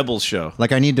 The Rebels show.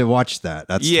 Like I need to watch that.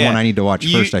 That's the one I need to watch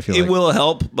first. I feel like it will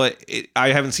help, but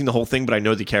I haven't seen the whole thing. But I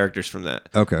know the characters from that.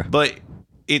 Okay, but.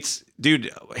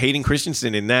 Dude, Hayden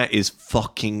Christensen in that is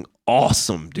fucking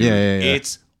awesome, dude. Yeah.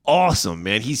 It's awesome,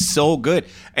 man. He's so good.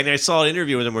 And I saw an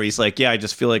interview with him where he's like, yeah, I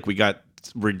just feel like we got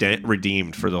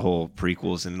redeemed for the whole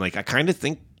prequels. And like, I kind of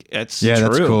think that's true.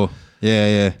 That's cool.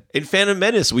 Yeah. In Phantom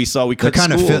Menace, we saw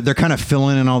they're kind of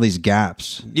filling in all these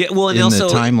gaps. Yeah, well, and in also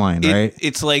the timeline, right?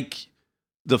 It's like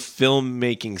the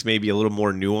filmmaking's maybe a little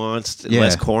more nuanced and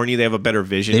less corny. They have a better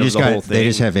vision of the whole thing. They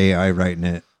just have AI writing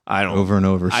it. Over and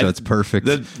over, so it's perfect.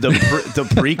 The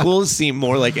prequels seem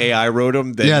more like AI wrote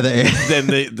them than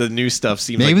the new stuff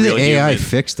seems maybe like real the AI human.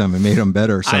 fixed them and made them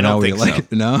better. So I don't think so.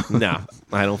 No,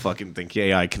 I don't fucking think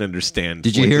AI can understand.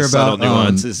 Did you hear about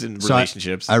nuances in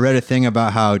relationships? I read a thing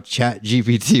about how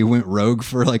ChatGPT went rogue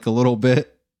for like a little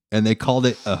bit, and they called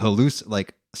it a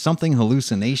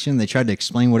hallucination. They tried to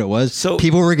explain what it was. So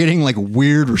people were getting like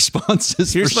weird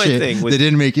responses. Here's my thing: that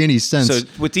didn't make any sense. So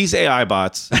with these AI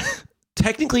bots.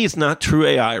 Technically, it's not true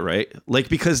AI, right? Like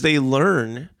because they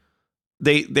learn,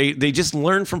 they just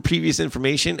learn from previous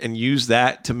information and use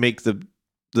that to make the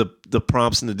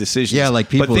prompts and the decisions. Yeah, like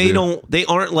people. But they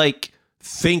aren't like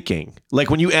thinking. Like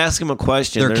when you ask them a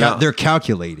question, they're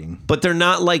calculating. But they're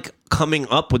not like coming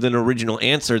up with an original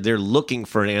answer. They're looking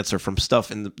for an answer from stuff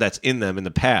that's in them in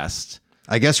the past.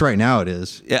 I guess right now it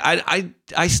is. Yeah,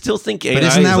 I still think AI. But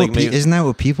isn't that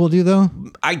what people do though?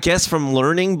 I guess from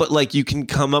learning, but like you can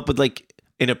come up with like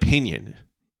an opinion.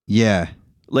 Yeah.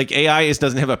 Like AI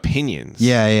doesn't have opinions.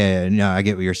 Yeah. No, I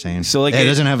get what you're saying. So like it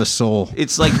doesn't have a soul.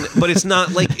 It's like, but it's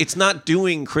not like it's not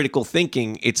doing critical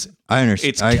thinking. I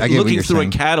understand. It's I get looking what through you're saying.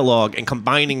 A catalog and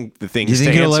combining the things. Do you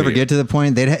think it'll ever get to the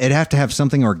point? It'd have to have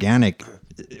something organic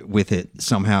with it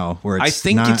somehow. Where it's I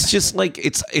think it's just like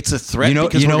it's a threat.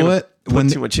 You know what?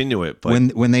 Put too much into it.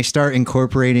 But when they start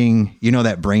incorporating,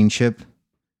 that brain chip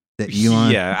that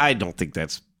Elon. Yeah, I don't think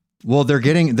that's. Well, they've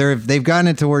gotten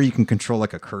it to where you can control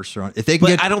like a cursor on. If they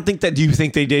can I don't think that. Do you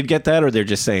think they did get that, or they're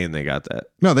just saying they got that?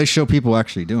 No, they show people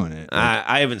actually doing it. Like,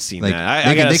 I haven't seen like,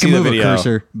 that. They can move a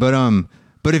cursor,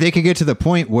 but if they could get to the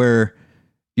point where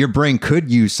your brain could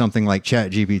use something like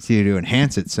ChatGPT to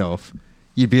enhance itself,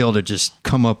 you'd be able to just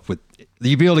come up with.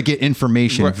 You'd be able to get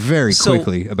information very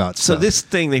quickly about stuff. So this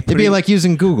thing it'd be like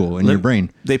using Google in your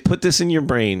brain. They put this in your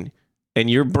brain, and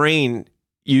your brain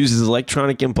uses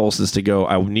electronic impulses to go,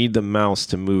 I need the mouse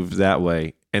to move that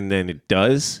way, and then it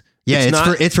does. Yeah,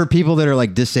 it's for people that are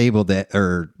like disabled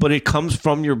but it comes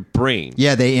from your brain.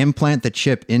 Yeah, they implant the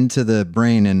chip into the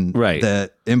brain, and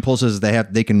the impulses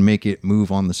they can make it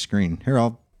move on the screen.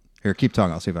 Here, keep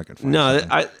talking. I'll see if I can find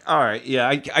something. All right. Yeah,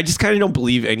 I just kind of don't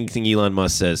believe anything Elon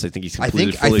Musk says. I think he's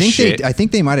completely full of shit. I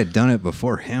think they might have done it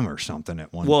before him or something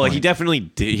at one point. Well, he definitely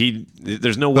did.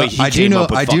 There's no way he came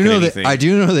up with anything. I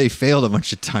do know they failed a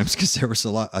bunch of times because there was a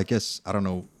lot. I guess, I don't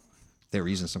know, they were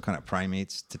using some kind of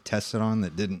primates to test it on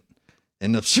that didn't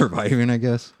end up surviving, I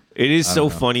guess. It is so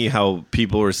funny how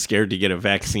people are scared to get a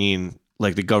vaccine.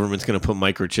 Like the government's going to put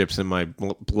microchips in my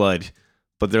blood.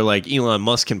 But they're like, Elon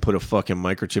Musk can put a fucking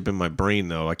microchip in my brain,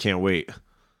 though. I can't wait.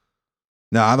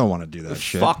 No, I don't want to do that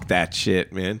shit. Fuck that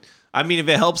shit, man. I mean, if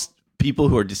it helps people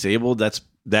who are disabled,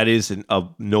 that is a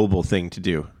noble thing to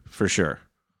do, for sure.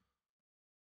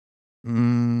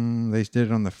 They did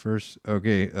it on the first.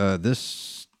 Okay,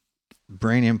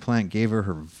 brain implant gave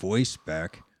her voice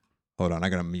back. Hold on, I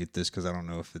gotta mute this because I don't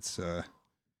know if it's.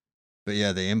 But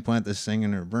yeah, they implant this thing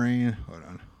in her brain. Hold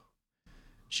on.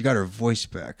 She got her voice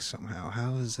back somehow.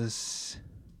 How is this?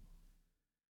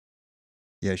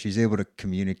 Yeah, she's able to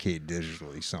communicate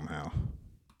digitally somehow.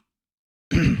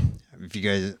 If you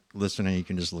guys listening, you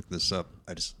can just look this up.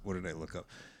 What did I look up?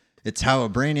 It's how a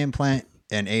brain implant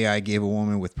and AI gave a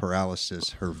woman with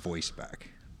paralysis her voice back.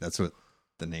 That's what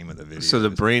the name of the video So the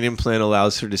is. brain implant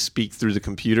allows her to speak through the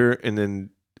computer and then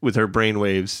with her brain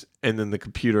waves, and then the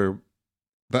computer.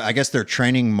 But I guess they're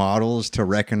training models to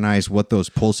recognize what those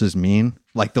pulses mean.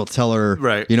 Like they'll tell her,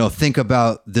 Right. Think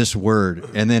about this word.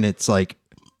 And then it's like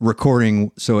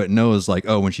recording so it knows like,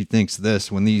 oh, when she thinks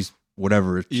this, when these,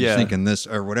 whatever, she's thinking this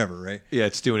or whatever, right? Yeah,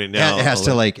 it's doing it now. It has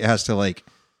to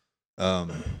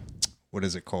what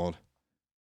is it called?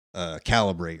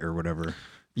 Calibrate or whatever.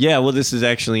 Yeah, well, this is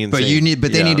actually insane.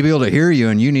 But they need to be able to hear you,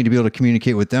 and you need to be able to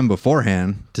communicate with them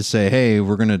beforehand to say, hey,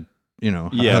 we're going to,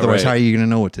 otherwise, how are you going to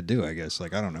know what to do? I guess.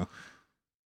 Like, I don't know.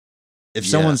 If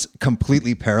someone's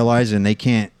completely paralyzed and they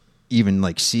can't even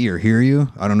like see or hear you,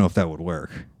 I don't know if that would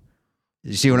work.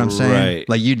 You see what I'm saying? Right.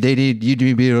 Like you'd need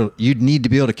to be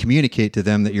able to communicate to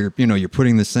them that you're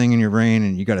putting this thing in your brain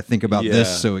and you got to think about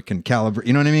this so it can calibrate.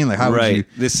 You know what I mean? Like how would you?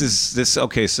 This.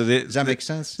 Okay, so Does that make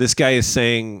sense? This guy is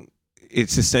saying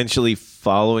it's essentially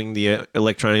following the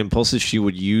electronic impulses she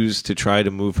would use to try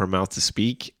to move her mouth to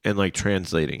speak and like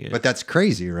translating it. But that's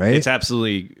crazy, right? It's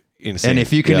absolutely insane. And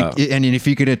if you can, and if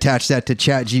you could attach that to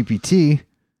Chat GPT,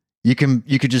 you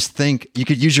could just think, you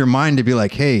could use your mind to be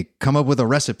like, hey, come up with a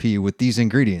recipe with these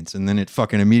ingredients. And then it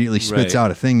fucking immediately spits out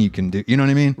a thing you can do. You know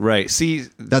what I mean? Right. See,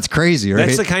 that's crazy, right?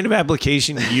 That's the kind of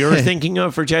application you're thinking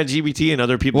of for ChatGPT, and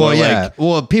other people are like,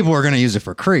 well, people are going to use it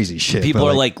for crazy shit. People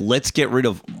are like, let's get rid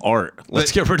of art.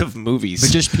 Let's get rid of movies. But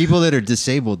just people that are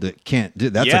disabled that can't do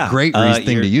that's a great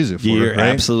thing to use it for. You're right?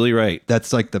 absolutely right.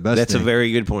 That's like the best That's thing. a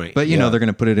very good point. But, you know, they're going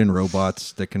to put it in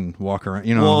robots that can walk around.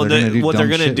 You know, well, what they're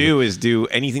going to shit do is do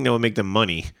anything that would make them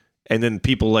money. And then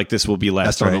people like this will be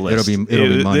last That's on the right. list.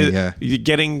 It'll be money, You're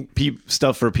getting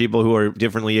stuff for people who are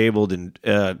differently abled and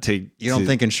You don't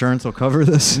think insurance will cover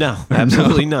this? No,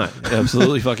 absolutely not.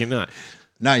 Absolutely fucking not.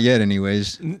 Not yet,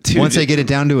 anyways. Dude, Once they get it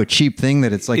down to a cheap thing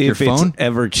that it's like your phone. If it's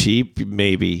ever cheap,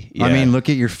 maybe. Yeah. I mean, look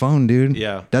at your phone, dude.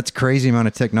 Yeah. That's crazy amount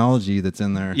of technology that's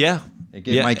in there. Yeah.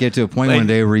 It might get to a point one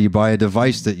day where you buy a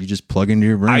device that you just plug into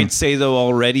your brain. I'd say, though,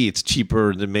 already it's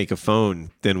cheaper to make a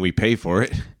phone than we pay for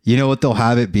it. You know what they'll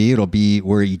have it be? It'll be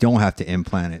where you don't have to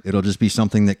implant it. It'll just be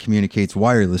something that communicates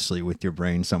wirelessly with your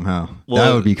brain somehow. Well,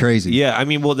 that would be crazy. Yeah. I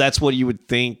mean, well, that's what you would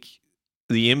think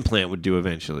the implant would do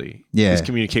eventually. Yeah. Is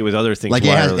communicate with other things like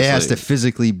wirelessly. It has to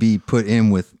physically be put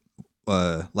in with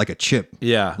like a chip.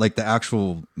 Yeah. Like the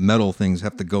actual metal things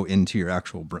have to go into your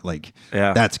actual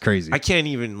that's crazy. I can't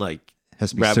even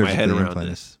has to be wrap my head around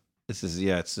implanted. this. This is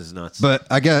it's just nuts. But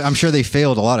I'm sure they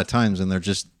failed a lot of times and they're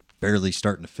just barely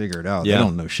starting to figure it out. Yeah. They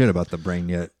don't know shit about the brain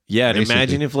yet. Yeah, and basically.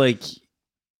 imagine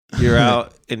if you're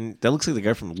out and that looks like the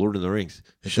guy from Lord of the Rings,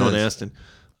 Sean Astin.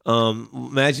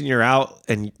 Imagine you're out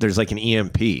and there's like an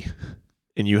EMP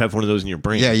and you have one of those in your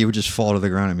brain. Yeah, you would just fall to the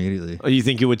ground immediately. Oh, you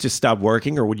think it would just stop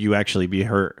working, or would you actually be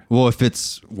hurt? Well, if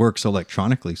it works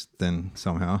electronically, then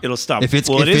somehow it'll stop. If it's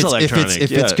electronic.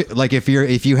 It's like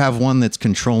if you have one that's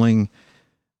controlling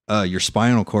your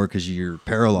spinal cord because you're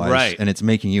paralyzed, right, and it's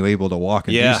making you able to walk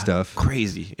and do stuff.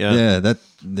 Crazy. Yeah, that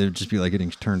they'd just be like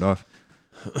getting turned off.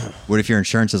 What if your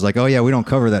insurance is like, oh yeah, we don't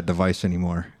cover that device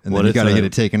anymore, and then you got to get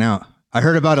it taken out? I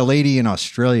heard about a lady in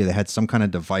Australia that had some kind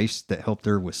of device that helped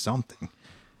her with something.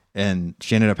 And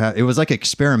she ended up it was like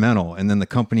experimental, and then the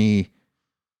company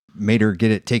made her get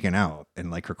it taken out,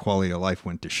 and like her quality of life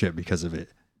went to shit because of it.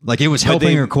 Like it was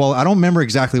helping her quality. I don't remember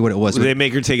exactly what it was. Did they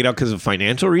make her take it out because of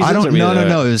financial reasons? I don't.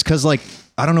 No. It was because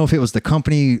I don't know if it was the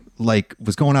company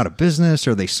was going out of business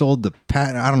or they sold the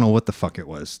patent. I don't know what the fuck it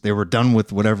was. They were done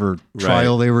with whatever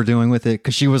trial they were doing with it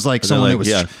because she was like someone that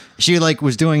was she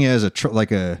was doing it as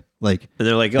and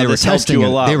they're like, oh, they were this helped testing you a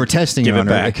lot. They were testing Give it it on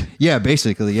her. back. Yeah,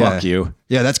 basically. Yeah. Fuck you.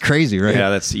 Yeah, that's crazy, right?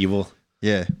 Yeah, that's evil.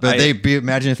 Yeah, but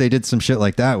imagine if they did some shit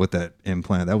like that with that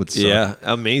implant. That would suck. Yeah,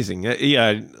 amazing.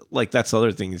 Yeah, like that's the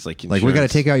other thing. Is like we got to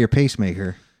take out your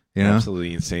pacemaker. You know,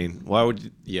 absolutely insane. Why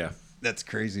would? Yeah, that's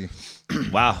crazy.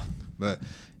 Wow. But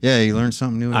yeah, you learned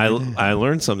something new. I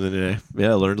learned something today. Yeah,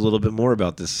 I learned a little bit more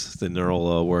about the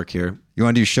neural work here. You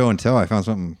want to do show and tell? I found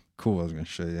something cool. I was going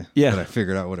to show you. Yeah, but I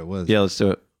figured out what it was. Yeah, let's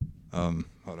do it. Hold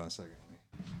on a second.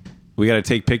 We got to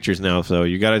take pictures now, though.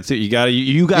 You got to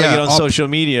get on social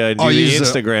media and do the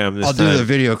Instagram. I'll do the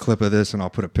video clip of this, and I'll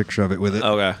put a picture of it with it.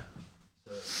 Okay.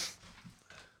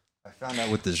 I found out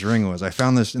what this ring was. I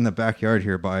found this in the backyard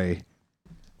here by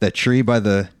that tree by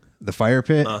the fire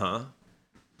pit.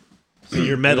 So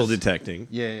you're metal detecting,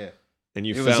 Yeah. and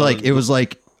you It found was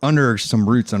like under some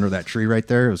roots under that tree right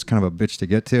there. It was kind of a bitch to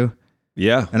get to.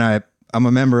 Yeah, And I'm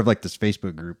a member of like this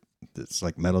Facebook group that's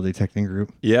like metal detecting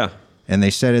group. yeah. And they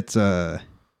said it's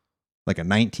like a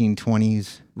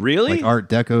 1920s Really? like Art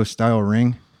Deco style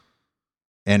ring.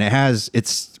 And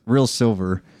it's real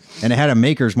silver. And it had a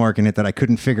maker's mark in it that I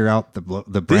couldn't figure out the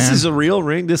brand. This is a real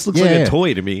ring. This looks Yeah, like yeah. a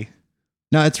toy to me.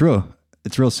 No, it's real.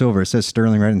 It's real silver. It says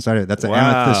sterling right inside it. That's an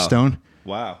amethyst stone.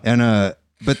 Wow. And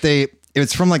but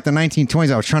it's from like the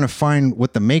 1920s. I was trying to find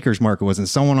what the maker's mark was, and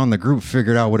someone on the group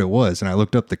figured out what it was. And I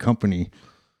looked up the company.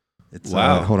 It's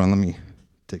Wow. hold on, let me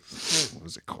take. What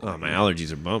was it called? Oh, my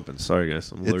allergies are bumping. Sorry,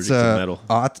 guys. I'm allergic It's to metal.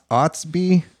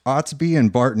 Otsby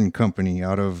and Barton Company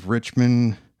out of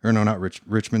Richmond, or no, not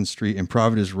Richmond Street in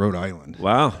Providence, Rhode Island.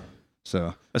 Wow.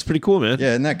 So That's pretty cool, man. yeah,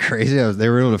 isn't that crazy? They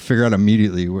were able to figure out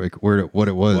immediately what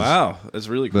it was. Wow. That's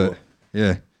really cool. But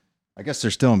yeah, I guess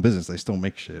they're still in business. They still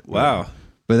make shit. Wow.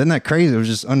 But isn't that crazy? It was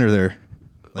just under there.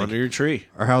 Under your tree.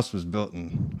 Our house was built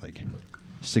in like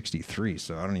 63,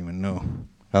 so I don't even know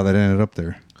how that ended up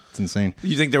there. It's insane.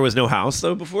 You think there was no house,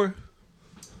 though, before?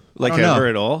 Like I don't know. ever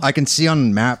at all? I can see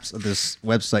on maps of this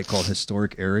website called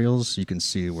Historic Aerials, you can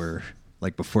see where,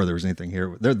 like, before there was anything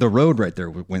here. The road right there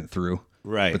went through.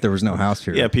 Right. But there was no house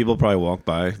here. Yeah, people probably walk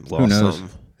by, Who lost knows?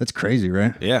 something. That's crazy,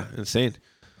 right? Yeah, insane.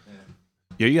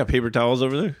 Yeah, you got paper towels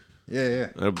over there? Yeah.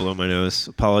 That'll blow my nose.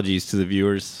 Apologies to the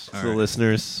viewers, to the right.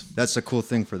 listeners. That's a cool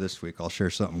thing for this week. I'll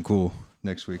share something cool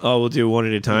next week. Oh, we'll do one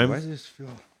at a Why time. does this feel...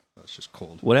 Oh, it's just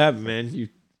cold. What happened, man? Did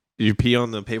you pee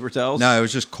on the paper towels? No, it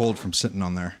was just cold from sitting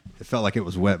on there. It felt like it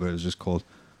was wet, but it was just cold.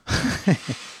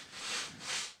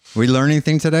 We learn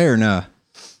anything today or no?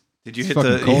 Did you It's hit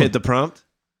fucking cold. hit the prompt?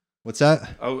 What's that?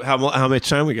 Oh, how much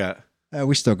time we got?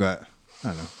 We still got, I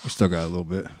don't know. We still got a little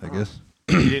bit, I guess.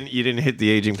 You didn't hit the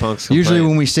aging punks. Usually complaint.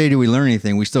 when we say, do we learn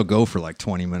anything, we still go for like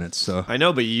 20 minutes. So. I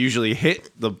know, but you usually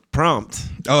hit the prompt,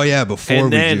 Oh, yeah, before and we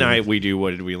then do. we do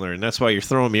what did we learn? That's why you're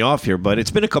throwing me off here. But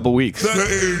it's been a couple weeks.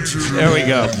 There we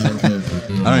go. I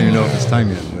don't even know if it's time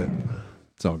yet, but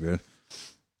it's all good.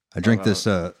 I drank this,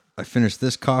 I finished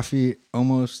this coffee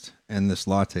almost, and this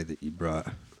latte that you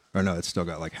brought. Or no, it's still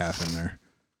got like half in there.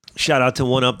 Shout out to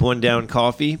One Up, One Down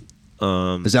Coffee.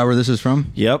 Is that where this is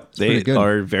from? Yep, they pretty good.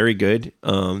 are very good.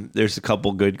 There's a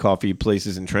couple good coffee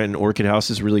places in Trenton. Orchid House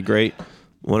is really great.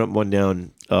 One Up, One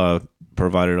Down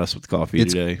provided us with coffee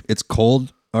today. It's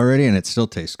cold already, and it still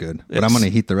tastes good. But I'm It's- going to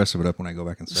heat the rest of it up when I go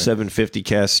back inside. 750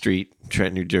 Cass Street,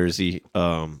 Trenton, New Jersey.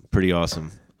 Pretty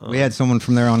awesome. We had someone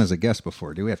from there on as a guest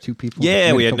before. Do we have two people?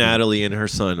 Yeah, we had a couple. Natalie and her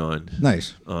son on.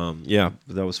 Nice. Yeah,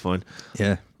 that was fun.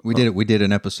 Yeah, we did it. We did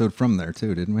an episode from there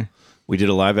too, didn't we? We did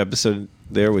a live episode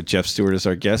there with Jeff Stewart as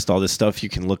our guest. All this stuff you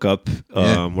can look up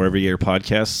wherever you hear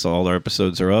podcasts. All our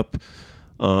episodes are up.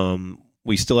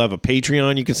 We still have a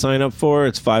Patreon you can sign up for.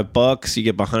 It's $5. You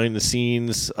get behind the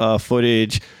scenes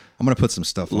footage, I'm gonna put some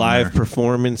stuff on live there.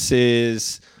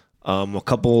 performances, a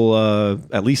couple,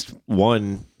 at least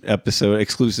one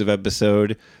exclusive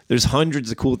episode. There's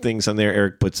hundreds of cool things on there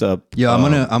Eric puts up. Yeah, I'm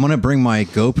gonna bring my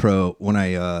GoPro when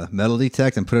I metal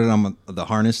detect and put it on the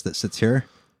harness that sits here.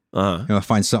 I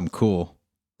find something cool.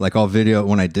 Like I'll video it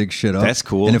when I dig shit up. That's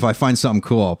cool. And if I find something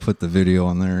cool, I'll put the video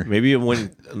on there. Maybe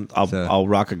when I'll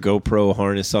rock a GoPro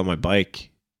harness on my bike.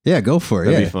 Yeah, go for it.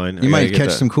 That'd yeah, be fun. I You gotta might get catch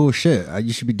that. some cool shit.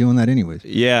 You should be doing that anyways.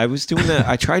 Yeah, I was doing that.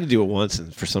 I tried to do it once,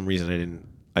 and for some reason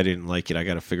I didn't like it. I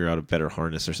got to figure out a better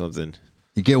harness or something.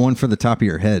 You get one for the top of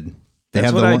your head.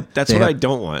 That's what I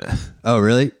don't want. Oh,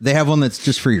 really? They have one that's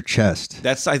just for your chest.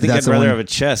 I think I'd the rather one- have a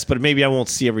chest, but maybe I won't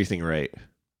see everything right.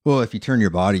 Well, if you turn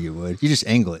your body, you would. You just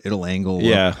angle it. It'll angle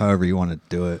Yeah. however you want to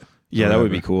do it. Yeah, that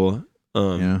would be Whatever.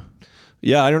 cool. Yeah.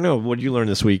 Yeah, I don't know. What did you learn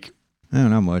this week? No,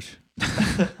 not much.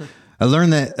 I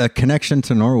learned that a connection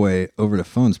to Norway over the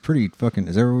phone is pretty fucking.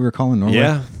 Is that what we were calling Norway?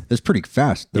 Yeah. It's pretty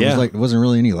fast. There Yeah. was it wasn't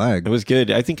really any lag. It was good.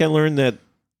 I think I learned that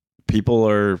people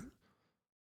are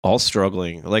all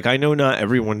struggling. Like, I know not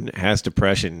everyone has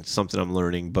depression, something I'm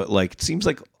learning, but like it seems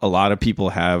like a lot of people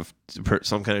have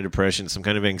some kind of depression, some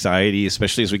kind of anxiety,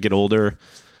 especially as we get older.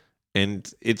 And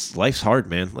life's hard,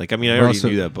 man. Like, I mean, I already also-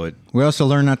 knew that, but We also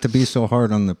learned not to be so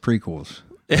hard on the prequels.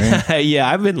 yeah,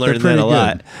 I've been learning that pretty a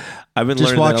lot. good. I've been Just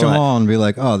learning watch that a them lot. all and be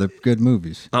like, oh, they're good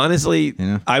movies. Honestly, You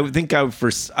know? I would think I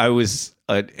was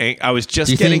just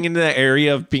Do you getting think- into the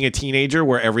area of being a teenager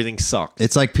where everything sucked.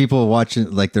 It's like people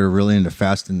watching, like they're really into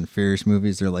Fast and Furious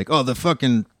movies. They're like, oh, the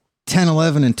fucking 10,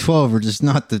 11, and 12 are just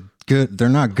not the good. They're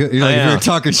not good. You're like, if you're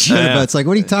talking shit, but it's like,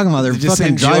 what are you talking about? They're Just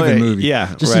fucking enjoy driving it. movie.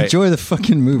 Yeah, just right. enjoy the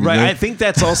fucking movie. Right. dude. I think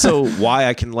that's also why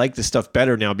I can like this stuff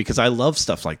better now because I love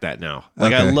stuff like that now.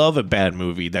 Like I Okay. love a bad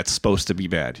movie that's supposed to be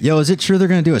bad. Yo, is it true they're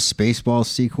gonna do a Spaceballs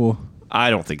sequel? I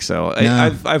don't think so.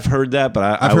 No. I've heard that, but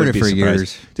I've I would heard it be for surprised.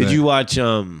 years, Did but- you watch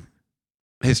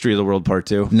History of the World Part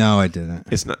 2? No, I didn't.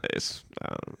 It's not. It's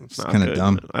not kinda good.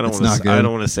 dumb. I don't It's want not to. good. I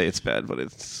don't want to say it's bad, but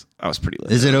it's. I was pretty.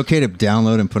 Lit. Is it okay to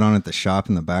download and put on at the shop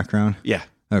in the background? Yeah.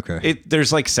 Okay.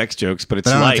 There's like sex jokes, but it's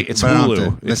But I don't have light. to- It's but I don't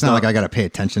have Hulu. to- It's not like I got to pay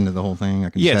attention to the whole thing. I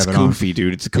can Yeah, just it's have it goofy,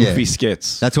 dude. It's goofy Yeah.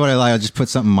 skits. That's what I like. I'll just put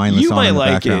something mindless You on might in the like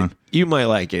background. it. You might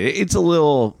like it. It's a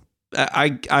little. I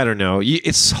don't know.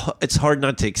 It's hard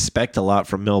not to expect a lot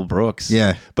from Mel Brooks.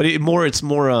 Yeah. but it's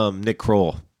more Nick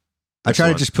Kroll. I try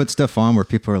to one. just put stuff on where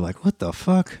people are like, "What the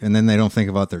fuck," and then they don't think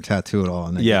about their tattoo at all,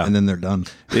 and Yeah. and then they're done.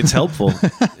 It's helpful.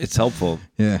 It's helpful.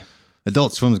 Yeah,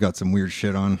 Adult Swim's got some weird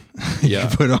shit on. Yeah. you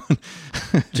can put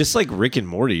on. Just like Rick and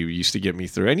Morty used to get me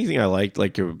through. Anything I liked,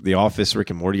 like The Office, Rick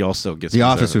and Morty also gets The me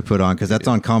Office through. we put on because that's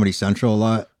on Comedy Central a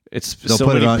lot. It's They'll so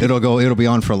put it many on. pe- It'll be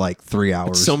on for like 3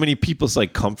 hours. so many people's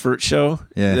like comfort show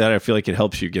Yeah. that I feel like it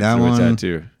helps you get that through one. a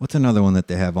tattoo. What's another one that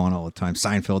they have on all the time?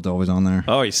 Seinfeld's always on there.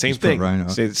 Oh, same Just put thing. Ryan-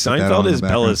 Say, put that on Seinfeld in is the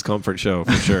Bella's comfort show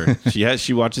for sure.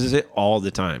 She watches it all the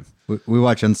time. We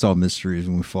watch Unsolved Mysteries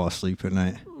when we fall asleep at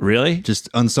night. Really? Just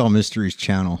Unsolved Mysteries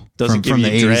channel Does it give from you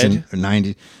the 80s dread? and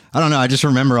 90s. I don't know. I just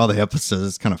remember all the episodes.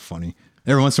 It's kind of funny.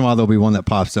 Every once in a while, there'll be one that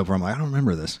pops up where I'm like, I don't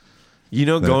remember this. You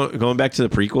know, going back to the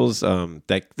prequels,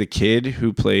 that the kid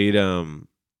who played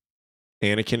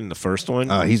Anakin in the first one,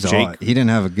 He's all, he didn't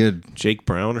have a good. Jake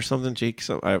Brown or something. Jake,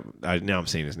 so I now I'm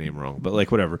saying his name wrong, but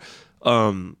like whatever.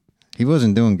 He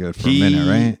wasn't doing good for He a minute,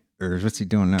 right? Or what's he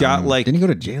doing now? got, like- didn't he go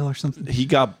to jail or something? He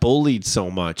got bullied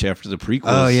so much after the prequels.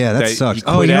 Oh yeah, that he sucks.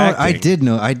 quit Oh, you know what? I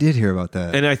acting. did hear about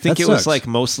that. And I think That it was sucks. like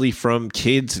mostly from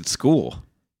kids at school.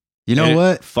 you know And it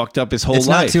what? fucked up his whole It's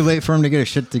life. not too late for him to get his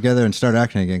shit together and start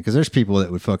acting again. Because there's people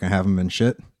that would fucking have him in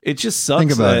shit. It just sucks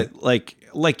Think about that like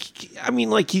I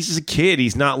mean, like he's just a kid.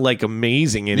 He's not like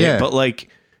amazing in Yeah. it, but like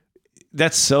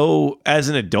that's so as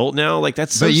an adult now, like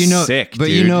that's so But you know, sick. but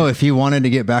dude. you know, if he wanted to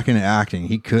get back into acting,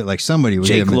 he could. Like somebody would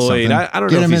Jake get him in Lloyd. something. I don't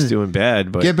Get know if him he's in- doing bad,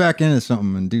 but Get back into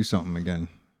something and do something again.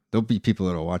 There'll be people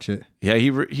that'll watch it. yeah, he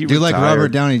Do like retired. Robert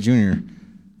Downey Jr.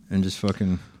 and just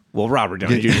fucking. Well, Robert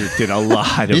Downey Jr. did a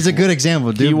lot. He's a good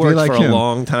example, dude. He Be worked like for him. a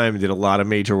long time, did a lot of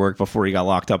major work before he got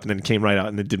locked up, and then came right out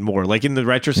and then did more. Like in the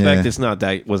retrospect, Yeah. it's not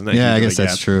that wasn't that. Yeah, I huge guess of a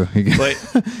that's gap. true.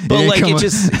 But didn't like come it up-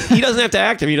 just he doesn't have to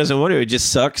act if he doesn't want to. It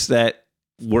just sucks that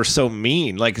we're so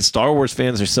mean. Like Star Wars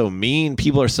fans are so mean.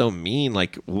 People are so mean.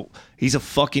 Like he's a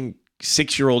fucking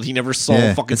 6-year-old. He never saw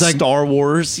Yeah. fucking It's like- Star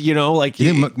Wars. You know, like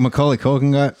You think Macaulay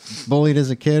Culkin got bullied as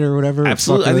a kid or whatever?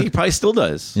 absolutely. I Fuck think he with- probably still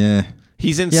does. Yeah.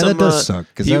 He's in Yeah, some. that does suck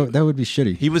because he- that would be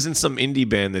shitty. He was in some indie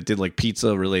band that did like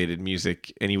pizza related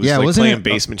music, and he was Yeah, like wasn't playing it-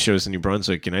 basement shows in New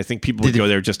Brunswick. And I think people would Did go he-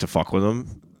 there just to fuck with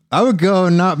him. I would go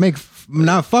and not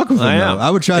fuck with him. I Though. know. I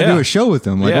would try to Yeah. do a show with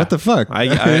him. Like, Yeah. what the fuck? I-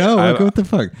 you know, I- like, what the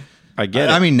fuck? I get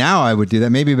it. I mean, now I would do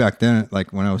that. Maybe back then,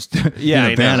 like when I was Yeah, in I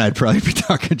a band, know. I'd probably be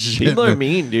talking shit. people are but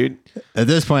mean, dude. At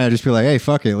this point, I'd just be like, "Hey,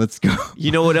 fuck it, let's go. You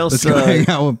know what else? Let's go hang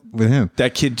out with him."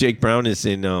 That kid Jake Brown is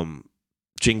in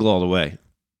Jingle All the Way,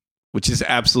 which is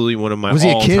absolutely one of my. Was he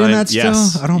a kid in all-time- that still?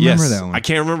 Yes, I don't remember that one. I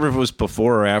can't remember if it was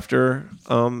before or after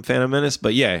Phantom Menace,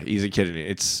 but yeah, he's a kid in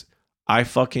it. I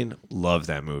fucking love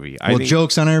that movie. I Well, think,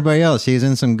 jokes on everybody else. He's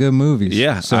in some good movies.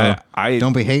 Yeah, so I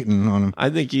don't be hating on him. I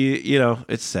think you know,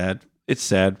 it's sad. It's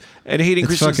sad. And Hayden It's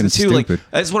Christensen fucking too. Like stupid.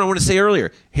 that's what I want to say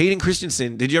earlier. Hayden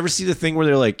Christensen, did you ever see the thing where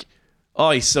they're like,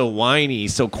 oh, he's so whiny,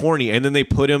 he's so corny, and then they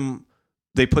put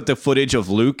the footage of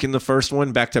Luke in the first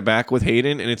one back to back with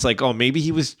Hayden, and it's like, oh, maybe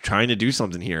he was trying to do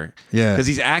something here. Yeah. Because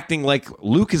he's acting like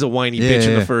Luke is a whiny Yeah, bitch in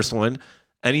yeah. the first one,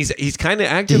 and he's kind of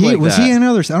Did acting he, like was that. he in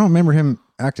other? I don't remember him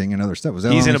acting in other stuff. Was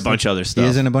that He's all in a his bunch stuff? of other stuff. He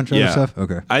is in a bunch of Yeah. other stuff.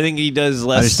 Okay. I think he does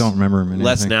less. I just don't remember him in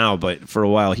less anything. now, but for a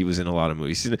while he was in a lot of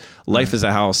movies. He's in Life is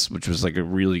a House, which was like a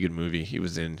really good movie. He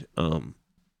was in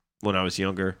when I was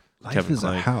younger. Life Kevin is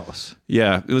Kline. a house.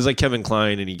 Yeah, it was like Kevin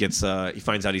Kline, and he gets he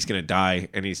finds out he's gonna die,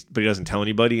 and but he doesn't tell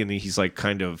anybody, and he's like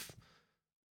kind of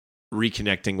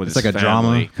reconnecting with It's his like a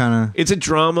family. drama kind of. It's a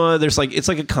drama. There's like there's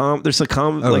a like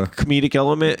comedic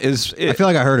element. I feel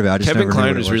like I heard about it. I just Kevin never knew Kline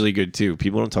what it was really good too.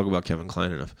 People don't talk about Kevin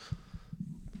Kline enough.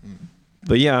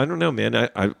 But yeah, I don't know, man.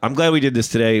 I'm glad we did this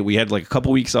today. We had like a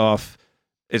couple weeks off.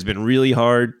 It's been really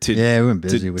hard to. Yeah, we went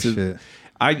busy with to- shit.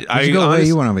 I Did you go away?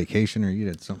 You went on vacation or you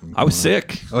did something? I was going on?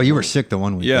 sick. Oh, you were sick the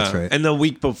one week. Yeah, That's right. and the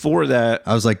week before that,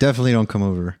 I was like, definitely don't come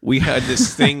over. we had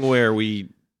this thing where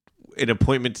an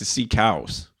appointment to see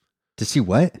cows. To see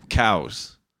what?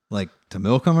 Cows. Like to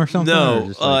milk them or something? Or No,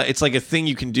 just like, it's like a thing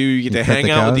you can do. You get to pet hang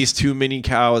the out with cows? these 2 mini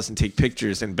cows and take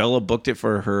pictures. And Bella booked it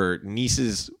for her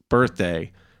niece's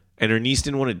birthday, and her niece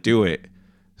didn't want to do it,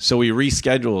 so we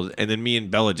rescheduled. And then me and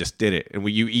Bella just did it. And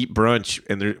you eat brunch,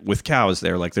 and they're with cows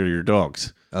there, like they're your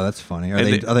dogs. oh, that's funny. Are And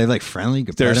they like friendly? You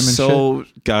can They're pet them and so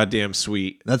goddamn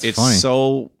sweet. That's it's funny.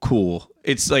 so cool.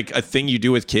 It's like a thing you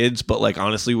do with kids, but like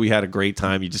honestly, we had a great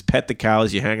time. You just pet the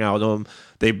cows, you hang out with them.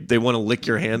 They want to lick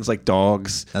your hands like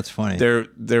dogs. That's funny.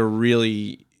 They're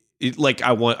really like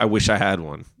I wish I had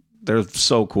one. They're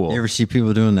so cool. You ever see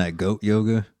people doing that goat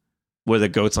yoga? Where the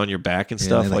goat's on your back and Yeah,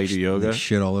 stuff they, while like, you do yoga. they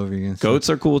shit all over you. And stuff. Goats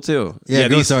are cool too. Yeah,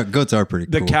 goats these- are pretty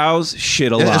The cool. cows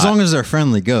shit a Yeah, lot. as long as they're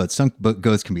friendly goats. Some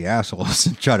goats can be assholes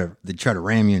and try to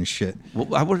ram you and shit.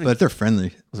 Well, I wouldn't. But they're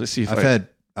friendly. Let's see if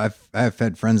I've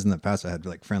fed friends in the past that had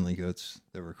like friendly goats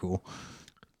that were cool.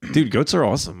 dude, goats are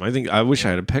awesome. I wish I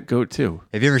had a pet goat too.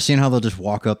 Have you ever seen how they'll just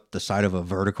walk up the side of a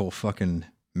vertical fucking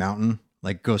mountain,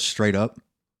 like go straight up?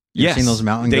 You ever Yes, seen those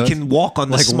mountain they goats? can walk on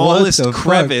the Like, smallest what the fuck?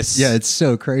 crevice. Yeah, it's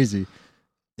so crazy.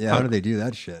 Yeah, how How- do they do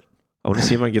that shit? I want to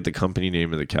see if I can get the company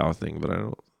name of the cow thing, but I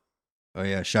don't. Oh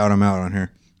yeah, shout them out on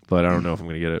here. But I don't know if I'm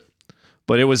gonna get it.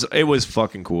 But it was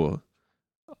fucking cool.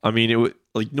 I mean, it would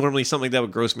like normally something like that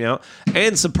would gross me out,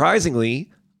 and surprisingly,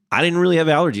 I didn't really have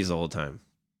allergies the whole time.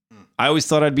 I always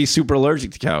thought I'd be super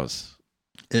allergic to cows.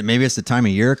 Maybe it's the time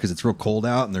of year because it's real cold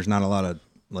out and there's not a lot of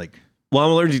like. Well,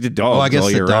 I'm allergic to dogs. I guess all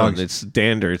the year round. dogs- It's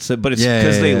dander. But it's Yeah,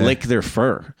 because yeah, they yeah. lick their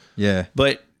fur. Yeah,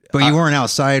 But but I- you weren't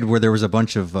outside where there was a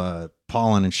bunch of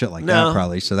pollen and shit like No. that,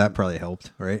 probably. So that probably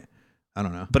helped, right? I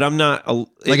don't know. But I'm not.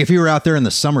 Like if you were out there in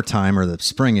the summertime or the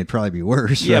spring, it'd probably be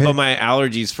worse. Yeah, right? but my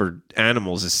allergies for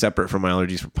animals is separate from my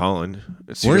allergies for pollen.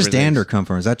 It's two Where's different dander things. come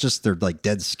from? Is that just their like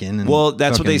dead skin? And Well,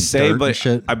 that's what they fucking say, dirt and but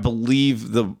shit? I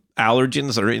believe the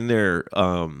allergens are in their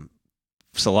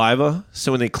saliva.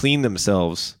 So when they clean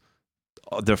themselves,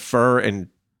 the fur and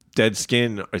dead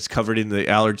skin is covered in the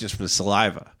allergens from the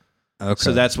saliva. Okay.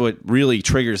 So that's what really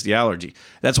triggers the allergy.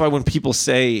 That's why when people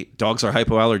say dogs are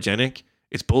hypoallergenic,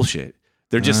 it's bullshit.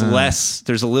 They're just less.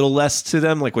 There's a little less to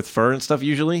them, like with fur and stuff.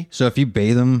 Usually, So if you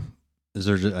bathe them, is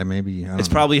there just, maybe? I don't it's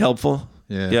know. probably helpful.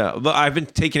 Yeah. Yeah, but I've been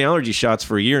taking allergy shots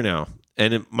for a year now,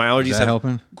 and my allergies Is that have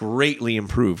helping? greatly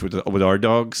improved with our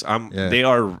dogs. Yeah. They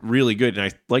are really good, and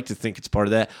I like to think it's part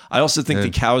of that. I also think Yeah. the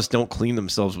cows don't clean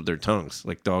themselves with their tongues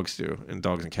like dogs do, and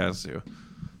dogs and cats do.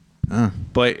 Oh,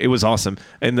 But it was awesome,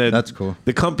 and that's cool.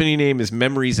 The company name is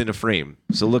Memories in a Frame.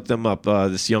 So look them up.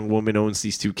 This young woman owns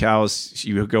these 2 cows.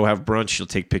 You go have brunch. She'll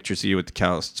take pictures of you with the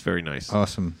cows. It's very nice.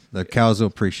 Awesome. The cows will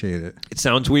appreciate it. It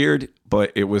sounds weird,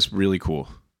 but it was really cool.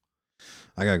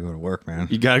 I gotta go to work, man.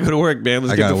 You gotta go to work, man.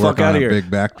 Let's I get gotta the work fuck out on of a here.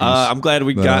 big back piece. I'm glad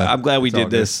we But, it's all did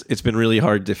this. It's been really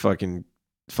hard to fucking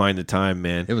find the time,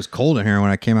 man. It was cold in here when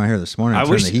I came out here this morning. I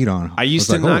turned the heat on. I used was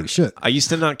to like, holy not. shit. I used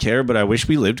to not care, but I wish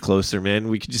we lived closer, man.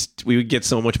 We would get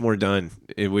so much more done.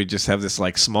 It would just have this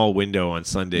like small window on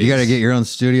Sundays. You got to get your own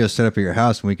studio set up at your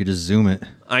house, and we could just zoom it.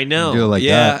 I know. do it like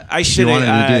yeah, that. I If you should. wanted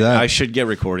to do that. I should get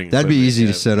recording. That'd be equipment, easy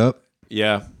yeah. to set up.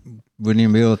 Yeah, Wouldn't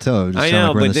even be able to tell. It would just I sound know,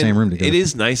 like we're but in the then same room together. it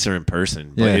is nicer in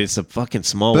person. But Yeah. it's a fucking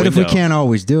small. But if we window. can't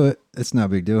always do it, it's not a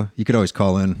big deal. You could always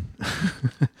call in.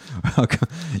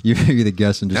 You be the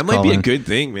guest and just that might call be in. a good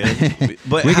thing, man.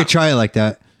 But We how- could try it like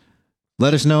that.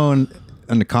 Let us know in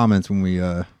the comments when we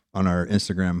on our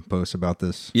Instagram post about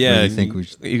this. Yeah, What you think we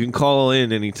should, you can call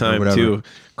in anytime whatever. too.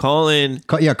 Call in.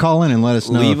 call in and let us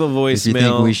know. Leave a if you think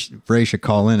voicemail. Ray should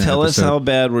call in. an Tell us episode. how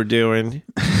bad we're doing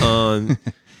on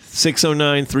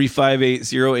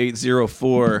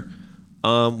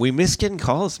 609-358-0804. We miss getting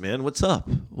calls, man. What's up?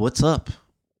 What's up?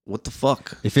 What the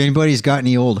fuck? If anybody's got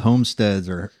any old homesteads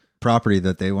or property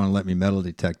that they want to let me metal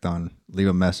detect on, leave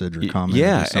a message or comment.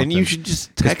 Yeah, or and you something. should just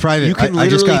It's text. private. You can I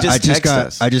just literally got, text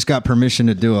us. I just got permission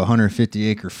to do a 150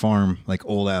 acre farm, like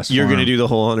old ass. You're farm. going to do the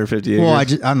whole 150 acres? Well,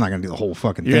 I'm not going to do the whole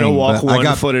fucking You're thing. going to walk but I one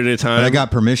got, foot at a time? But I got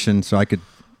permission so I could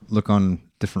look on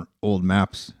different old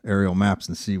maps, aerial maps,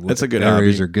 and see what That's a good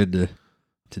areas hobby. are good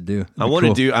to do. I want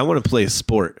to play a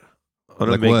sport. I want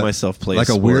to Like make what? myself play like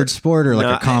a a sport. weird sport or like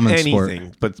Not a common sport.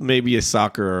 anything, but maybe a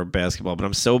soccer or a basketball. But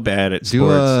I'm so bad at Do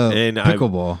sports. a And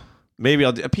pickleball. maybe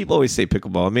I'll. People always say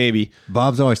pickleball. Maybe.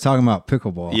 Bob's always talking about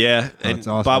pickleball. Yeah, Oh, and it's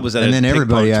awesome. Bob was at and a then ping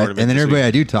everybody, pong I, tournament and then this everybody week.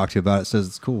 I do talk to about it says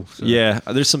it's cool. So. Yeah,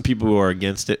 there's some people who are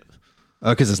against it.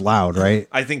 because it's loud, right?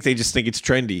 I think they just think it's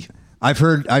trendy. I've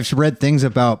read things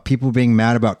about people being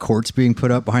mad about courts being put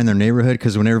up behind their neighborhood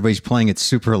because when everybody's playing, it's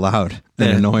super loud and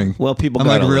Yeah. annoying. Well, people I'm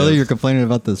like, gotta really? live. You're complaining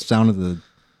about the sound of the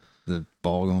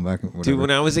ball going back? Whatever. Dude, when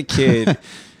I was a kid,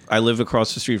 I lived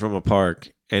across the street from a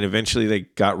park, and eventually they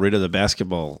got rid of the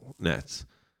basketball nets.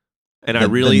 And I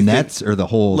really the nets or the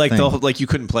whole like thing? like you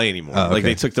couldn't play anymore. Oh, okay. Like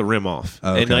they took the rim off,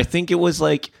 okay. and I think it was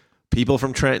like people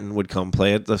from Trenton would come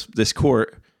play at this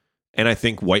court, and I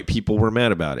think white people were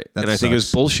mad about it, and I think it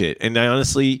was bullshit. And I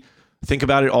honestly think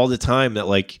about it all the time that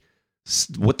like,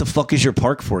 what the fuck is your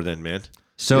park for then, man?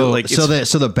 So like so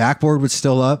the backboard was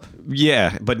still up?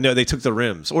 Yeah, but no, they took the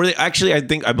rims, or they actually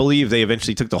I believe they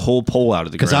eventually took the whole pole out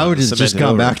of the ground. Because I would have just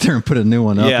gone back there and put a new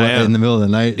one up in the middle of the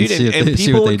night and see and what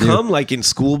people they would do. come like in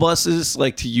school buses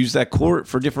like to use that court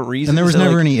for different reasons. And there was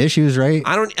never any issues, right?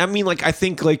 I mean, like I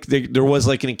think like there was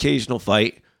like an occasional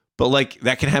fight. But like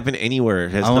that can happen anywhere.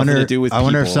 It has nothing to do with people. I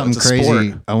wonder if something crazy.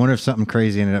 Sport. I wonder if something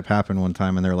crazy ended up happening one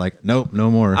time, and they're like, "Nope, no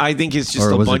more." I think it's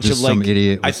just a bunch of like. Some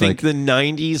idiot I think like, the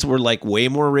 '90s were like way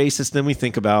more racist than we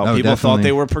think about. Oh, People thought definitely.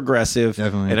 they were progressive,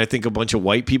 Definitely. and I think a bunch of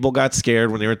white people got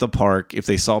scared when they were at the park if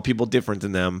they saw people different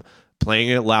than them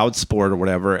playing a loud sport or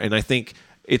whatever. And I think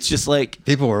it's just like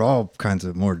people were all kinds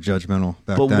of more judgmental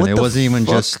back but then. what It the wasn't even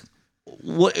fuck? just.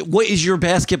 What is your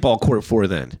basketball court for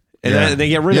then? And they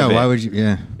get rid of it. Yeah, why would you?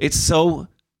 Yeah, it's so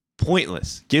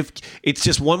pointless. It's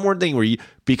just one more thing where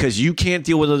because you can't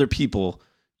deal with other people,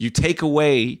 you take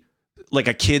away like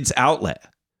a kid's outlet.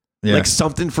 Yeah. Like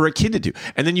something for a kid to do.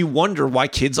 And then you wonder why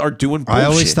kids are doing bullshit. I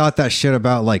always thought that shit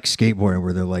about like skateboarding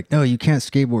where they're like, no, you can't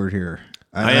skateboard here.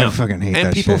 I fucking hate that shit.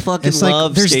 And people fucking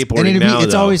love skateboarding now,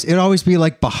 it'd always be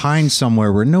like behind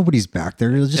somewhere where nobody's back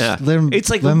there. Just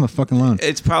let them fucking alone.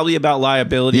 It's probably about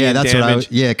liability. Yeah, and that's damage,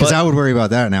 because I would worry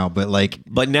about that now.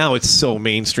 But now it's so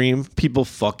mainstream. People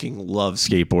fucking love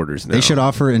skateboarders now. They should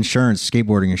offer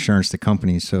skateboarding insurance to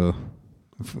companies. So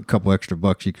for a couple extra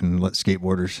bucks, you can let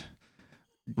skateboarders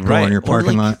go on your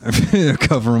parking lot,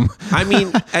 cover them. I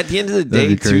mean, at the end of the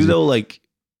day, too, though, like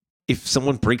if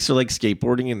someone breaks their leg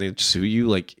skateboarding and they sue you,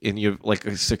 like, and you have like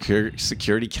a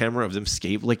security camera of them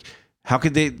skate, like, how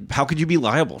could you be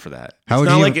liable for that?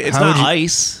 It's not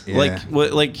ice. Yeah. Like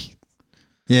what? Like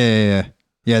yeah.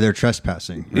 They're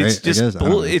trespassing. Right?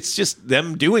 It's just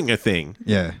them doing a thing.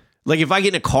 Yeah. Like if I get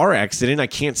in a car accident, I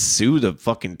can't sue the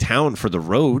fucking town for the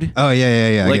road. Oh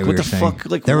yeah. Like what the fuck?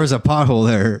 Like there was a pothole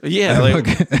there. Yeah.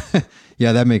 Like,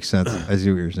 yeah, that makes sense. I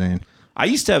see what you're saying. I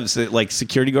used to have like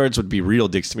security guards would be real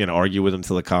dicks to me and argue with them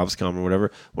till the cops come or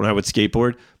whatever when I would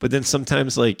skateboard. But then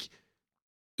sometimes like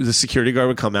the security guard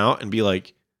would come out and be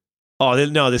like, "Oh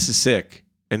no, this is sick,"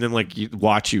 and then like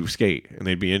watch you skate and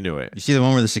they'd be into it. You see the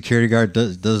one where the security guard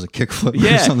does a kickflip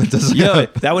or something?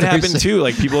 That would happen too.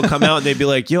 Like people would come out and they'd be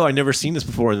like, "Yo, I never seen this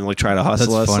before," and then like try to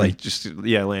hustle us, funny. like just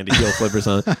land a heel flip or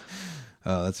something.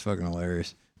 Oh, that's fucking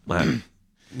hilarious.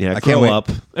 Yeah, grow up.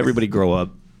 Everybody grow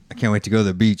up. I can't wait to go to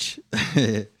the beach.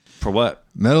 For what?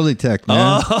 Metal detect,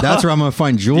 man. Oh. That's where I'm gonna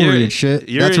find jewelry and shit.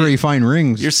 That's where you find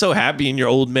rings. You're so happy in your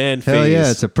old man phase. Hell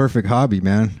yeah, it's a perfect hobby,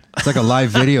 man. It's like a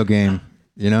live video game,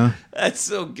 you know? That's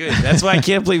so good. That's why I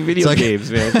can't play video games,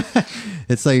 man.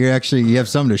 It's like you have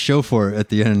something to show for it at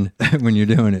the end when you're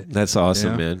doing it. That's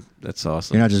awesome, man. That's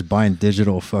awesome. You're not just buying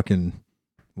digital fucking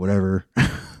whatever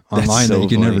online that you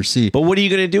can never see. But what are you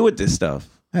gonna do with this stuff?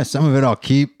 Yeah, some of it I'll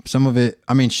keep. Some of it,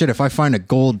 I mean, shit, if I find a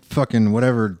gold fucking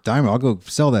whatever diamond, I'll go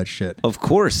sell that shit. Of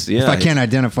course, yeah. If I can't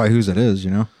identify whose it is,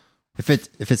 you know? If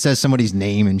it says somebody's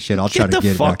name and shit, I'll try to get it. Get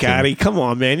the fuck out of here. Come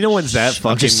on, man. No one's that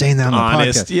fucking I'm just saying that on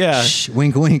honest. the podcast. Yeah. Shh,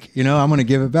 wink, wink. You know, I'm going to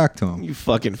give it back to him. You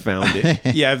fucking found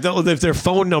it. Yeah, if their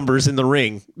phone number's in the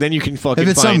ring, then you can fucking if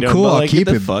it's find something them. cool, But, I'll like, keep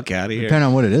get it. the fuck out of here. Depending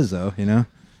on what it is, though, you know?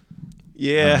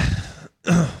 Yeah.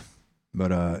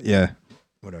 But, yeah.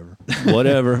 Whatever.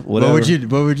 Whatever. What would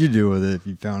you do with it if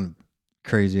you found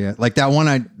crazy like that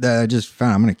one that I just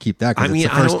found? I'm gonna keep that. I mean,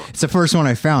 it's the first one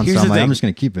I found, so I'm just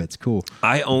gonna keep it. It's cool.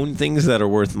 I own things that are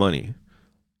worth money.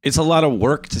 It's a lot of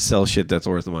work to sell shit that's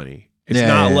worth money. It's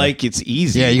not like it's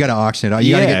easy. Yeah, you got to auction it out.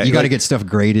 You got to get stuff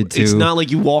graded too. It's not like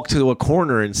you walk to a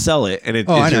corner and sell it and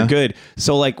you're good.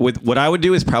 So like with what I would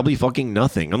do is probably fucking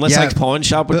nothing unless like pawn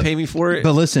shop would pay me for it.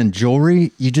 But listen,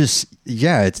 jewelry,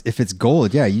 if it's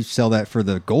gold, you sell that for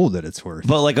the gold that it's worth.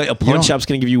 But like a pawn shop's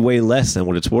going to give you way less than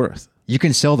what it's worth. You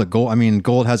can sell the gold. I mean,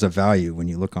 gold has a value when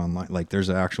you look online. Like there's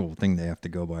an actual thing they have to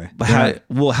go by. But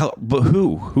But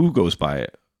who goes by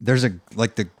it? There's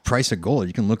the price of gold.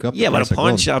 You can look up. Yeah, but a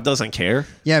pawn shop doesn't care.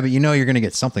 Yeah, but you're going to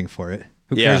get something for it.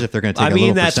 Who cares if they're going to take a little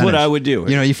percentage? That's what I would do.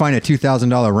 You know, you find a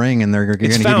 $2,000 ring and they're going to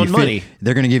give you money.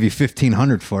 They're going to give you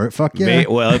 $1,500 for it. Fuck yeah.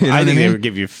 I think they would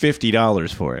give you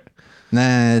 $50 for it.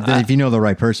 Nah, if you know the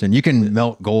right person, you can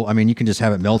melt gold. I mean, you can just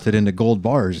have it melted into gold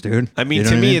bars, dude. I mean,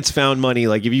 to me, it's found money.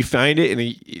 Like if you find it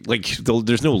and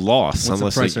there's no loss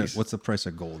what's the price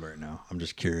of gold right now? I'm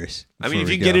just curious. I mean, if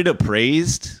you get it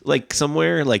appraised, like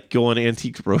somewhere, like go on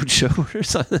Antique Roadshow or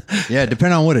something. Yeah,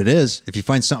 depending on what it is. If you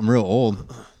find something real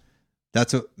old,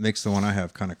 That's what makes the one I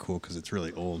have kind of cool because it's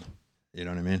really old. You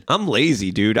know what I mean? I'm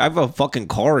lazy, dude. I have a fucking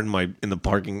car in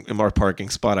our parking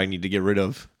spot I need to get rid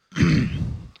of.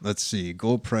 Let's see.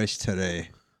 Gold price today.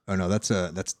 Oh no, that's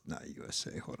not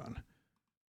USA. Hold on.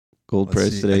 Gold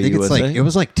price today. I think USA? it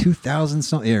was like 2,000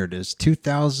 something. Here it is.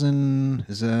 2,000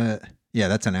 is that? Yeah,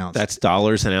 that's an ounce. That's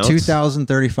dollars an ounce.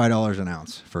 $2,035 an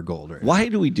ounce for gold. Right? Why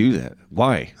do we do that?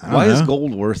 Why? I don't Why know. is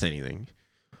gold worth anything?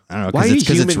 I don't know. Why do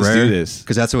Because it's humans rare. do this?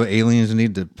 Because that's what aliens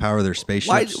need to power their spaceships.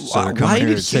 Why- so they're why coming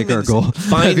here did to take our humans gold.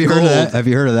 find Have you heard of that? gold? Have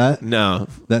you heard of that? No,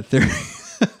 That theory.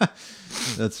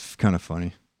 That's kind of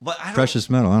funny. but I don't. Precious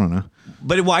metal. I don't know.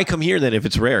 But why come here then if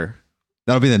it's rare?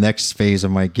 That'll be the next phase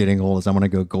of my getting old. Is I'm going to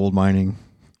go gold mining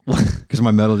because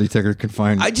my metal detector can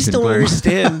find. I just can don't find-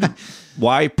 understand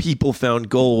why people found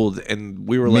gold and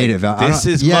we were like, Made it val- I this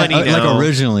don't- is yeah, money like now.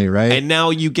 originally, right? And now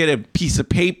you get a piece of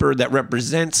paper that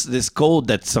represents this gold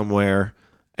that's somewhere,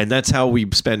 and that's how we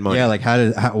spend money. Yeah, like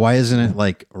why isn't it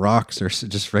like rocks or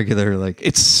just regular like?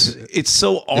 It's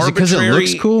so Is it 'cause it arbitrary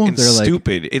looks cool? and They're like-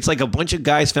 stupid. It's like a bunch of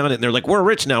guys found it and they're like, we're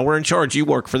rich now. We're in charge. You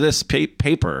work for this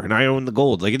paper and I own the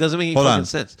gold. Like, it doesn't make any Hold fucking on,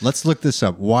 sense. let's look this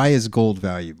up. Why is gold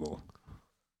valuable?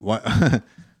 Why?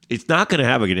 It's not going to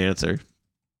have a good answer.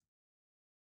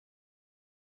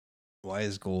 Why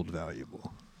is gold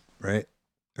valuable? Right?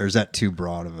 Or is that too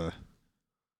broad of a?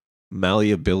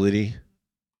 Malleability.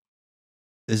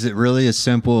 Is it really as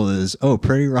simple as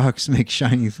pretty rocks make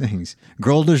shiny things?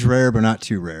 Gold is rare, but not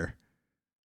too rare.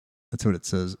 That's what it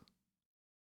says.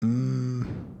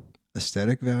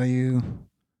 Aesthetic value,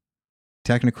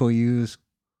 technical use.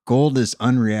 Gold is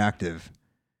unreactive.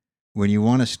 When you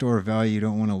want to store value, you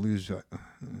don't want to lose value.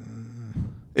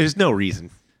 There's no reason.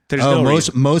 There's no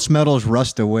reason. Most metals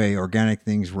rust away, organic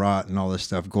things rot, and all this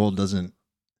stuff. Gold doesn't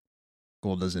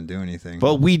do anything.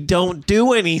 But we don't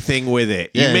do anything with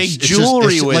it. You Yeah, make it's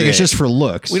jewelry just, with like it. it's just for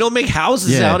looks. We don't make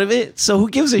houses Yeah. out of it. So who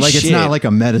gives a like shit? it's not like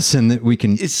a medicine that we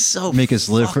can. It's so make us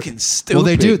live. fucking stupid. Well,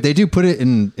 they do put it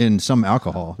in some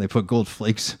alcohol. They put gold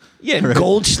flakes. Yeah, Right.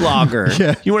 Goldschlager.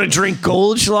 Yeah. You want to drink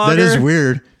Goldschlager? That is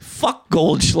weird. Fuck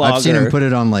Goldschlager. I've seen them put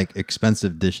it on like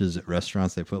expensive dishes at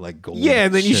restaurants. They put like gold. Yeah,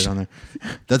 and then you shit on there.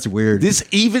 That's weird. This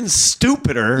even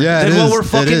stupider yeah, than it what is. we're It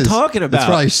fucking is. talking about. It's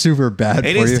probably super bad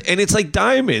and for you. it's like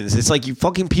diamonds. It's like you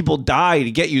fucking people die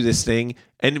to get you this thing,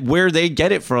 and where they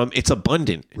get it from, it's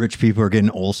abundant. Rich people are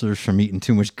getting ulcers from eating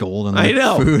too much gold in their I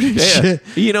know. food and Yeah. shit.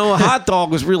 You know, a hot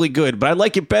dog was really good, but I'd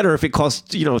like it better if it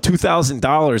cost,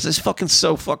 $2,000. It's fucking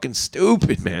so fucking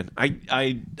stupid, man.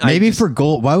 Maybe for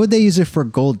gold. Why would they use it for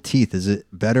gold teeth? Is it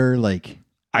better like?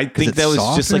 I think it's that was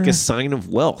just like softer? a sign of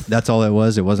wealth. That's all it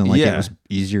was. It wasn't like Yeah. it was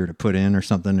easier to put in or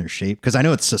something or shape. Because I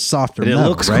know it's a softer And it metal,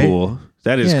 looks right? cool.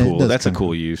 That is Yeah, it cool. does That's a kinda-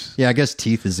 cool use. Yeah, I guess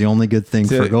teeth is the only good thing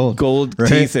for gold. Gold right?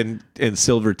 teeth and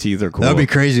silver teeth are cool. That would be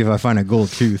crazy if I find a gold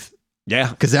tooth. Yeah.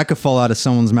 Because that could fall out of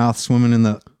someone's mouth swimming in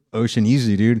the ocean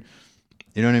easy, dude.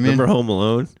 You know what I mean? Remember Home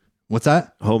Alone? What's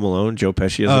that? Home Alone, Joe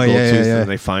Pesci has a Oh, gold yeah, tooth yeah. and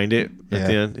they find it at Yeah.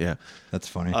 the end. Yeah. That's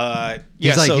funny.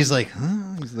 Yeah, so he's like,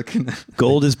 huh? He's looking.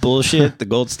 gold is bullshit. The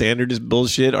gold standard is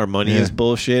bullshit. Our money Yeah. is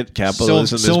bullshit.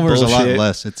 Capitalism Silver's is bullshit. a lot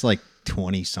less. It's like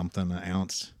 20 something an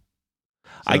ounce.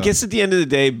 I So- guess at the end of the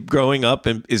day, growing up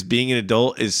and is being an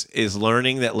adult is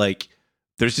learning that like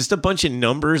there's just a bunch of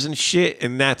numbers and shit,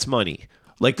 and that's money.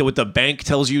 Like what the bank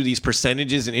tells you these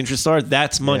percentages and interest are,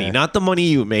 that's money, Yeah. not the money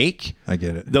you make. I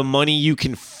get it. The money you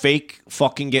can fake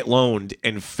fucking get loaned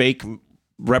and fake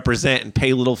represent and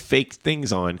pay little fake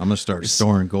things on. I'm gonna start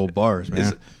storing gold bars,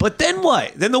 man. But then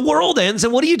what? Then the world ends,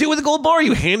 and what do you do with the gold bar?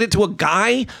 You hand it to a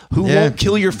guy who Yeah, won't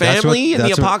kill your that's family in the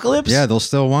that's what- apocalypse? Yeah, they'll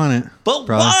still want it. But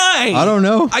probably. why? I don't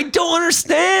know. I don't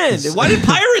understand. Why did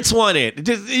pirates want it?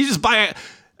 You just buy it.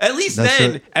 At least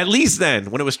then,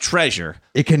 when it was treasure.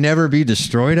 It can never be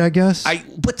destroyed, I guess.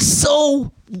 But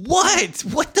so what?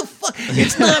 What the fuck?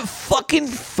 It's not fucking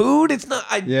food. It's not.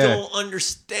 I Yeah. don't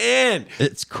understand.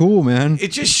 It's cool, man.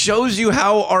 It just shows you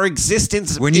how our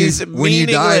existence when is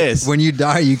meaningless. you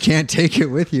die, you can't take it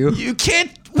with you. You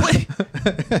can't. What?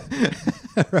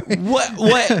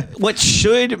 What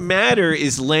should matter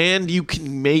is land you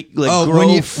can make grow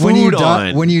food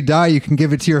on. when you die, you can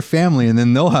give it to your family, and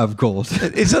then they'll have gold.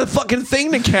 It's a fucking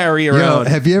thing to carry Yo, around.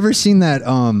 have you ever seen that?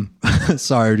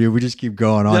 Sorry, dude, we just keep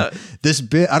going on. No. This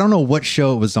bit, I don't know what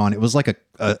show it was on. It was like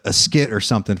a skit or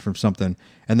something from something,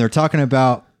 and they're talking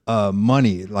about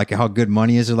money, like how good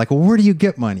money is. They're like, well, where do you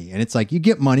get money? And it's like, you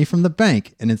get money from the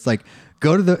bank, and it's like,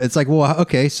 it's like, well,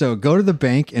 okay, so go to the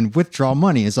bank and withdraw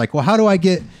money. It's like, well, how do I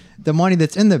get the money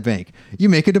that's in the bank? You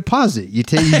make a deposit. You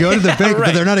go to the bank, Right.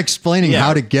 but they're not explaining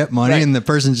how to get money, Right. and the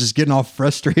person's just getting all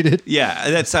frustrated. Yeah,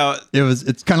 that's how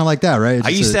It's kind of like that, right? I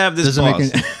used to have this doesn't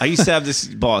make boss. I used to have this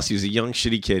boss. He was a young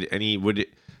shitty kid, and he would,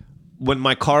 when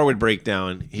my car would break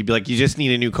down, he'd be like, "You just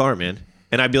need a new car, man."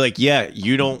 And I'd be like, "Yeah,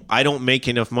 I don't make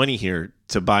enough money here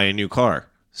to buy a new car,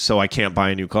 so I can't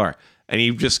buy a new car." And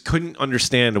he just couldn't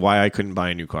understand why I couldn't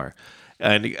buy a new car.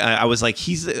 And I was like,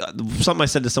 he's something I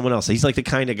said to someone else. He's like the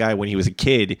kind of guy when he was a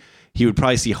kid, he would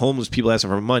probably see homeless people asking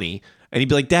for money, and he'd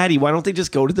be like, "Daddy, why don't they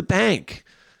just go to the bank?"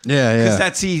 Yeah, yeah.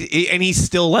 Because and he's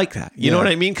still like that. You know what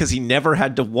I mean? Because he never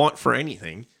had to want for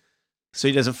anything, so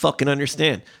he doesn't fucking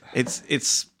understand.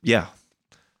 It's yeah.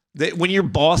 When your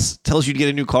boss tells you to get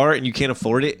a new car and you can't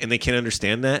afford it, and they can't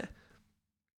understand that,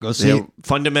 Go see.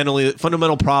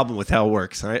 Fundamental problem with how it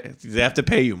works. Right? They have to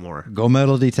pay you more. Go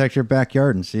metal detect your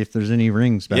backyard and see if there's any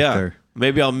rings back there.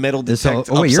 Maybe I'll metal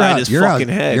detect wait, upside his fucking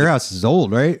head. Your house is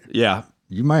old, right? Yeah.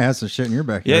 You might have some shit in your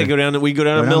backyard. Yeah, we go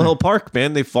down to Mill Hill Park,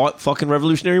 man. They fought fucking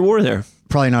Revolutionary War there.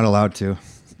 Probably not allowed to.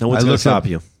 No one's going to stop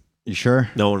you. You sure?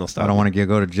 No one will stop I don't you. want to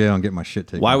go to jail and get my shit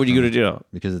taken. Why would you go to jail?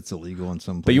 Because it's illegal in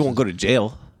some places. But you won't go to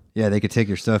jail. Yeah, they could take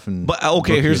your stuff and. But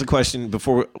okay, here's a question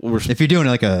before we're. If you're doing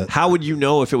like a. How would you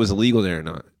know if it was illegal there or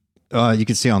not? You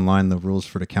can see online the rules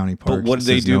for the county parks. But what did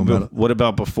they do? What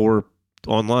about before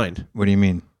online? What do you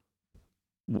mean?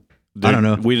 I don't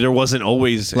know. There wasn't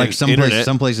always like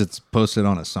some place it's posted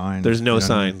on a sign. There's no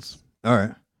signs. All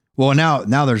right. Well,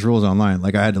 now there's rules online.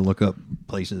 Like I had to look up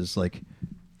places. Like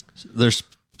there's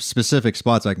specific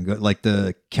spots I can go. Like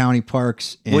the county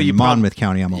parks in Monmouth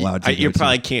County, I'm allowed to. You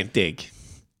probably can't dig.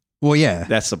 Well, yeah,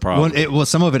 that's the problem. Well,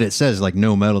 some of it says like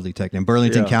no metal detecting. In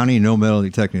Burlington County, no metal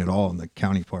detecting at all in the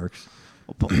county parks.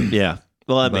 Yeah.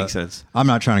 Well, that makes sense. I'm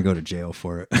not trying to go to jail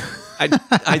for it.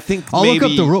 I think I'll look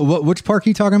up the rule. Which park are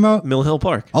you talking about? Mill Hill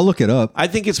Park. I'll look it up. I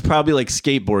think it's probably like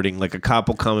skateboarding. Like a cop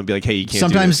will come and be like, "Hey, you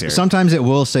can't do this here." Sometimes it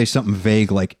will say something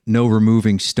vague like no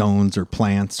removing stones or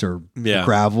plants or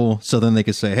gravel. So then they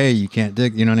could say, "Hey, you can't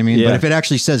dig." You know what I mean? Yeah. But if it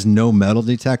actually says no metal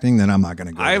detecting, then I'm not going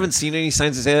to go. I haven't seen any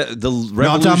signs that say that. No,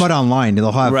 I'm talking about online.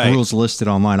 They'll have rules listed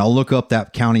online. I'll look up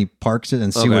that county parks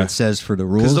and see what it says for the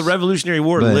rules. Because the Revolutionary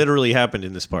War literally happened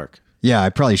in this park. Yeah,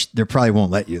 they probably won't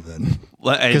let you then.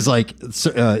 Because like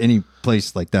any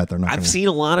place like that, they're not. I've seen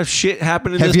a lot of shit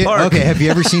happen in this park. Okay, have you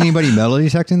ever seen anybody metal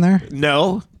detecting there?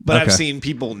 No, but I've seen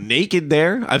people naked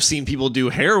there. I've seen people do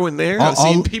heroin there. I've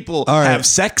seen people have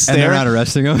sex there. And they're not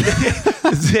arresting them?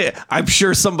 I'm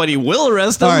sure somebody will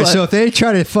arrest them. All right, so if they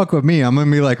try to fuck with me, I'm going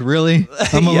to be like, really?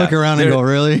 I'm going to look around and go,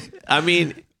 really? I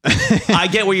mean... I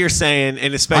get what you're saying,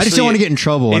 and especially... I just don't want to get in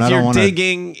trouble. If you're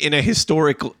digging in a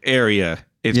historical area...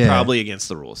 It's probably against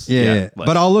the rules. Yeah.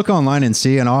 But I'll look online and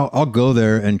see, and I'll go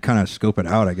there and kind of scope it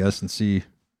out, I guess, and see,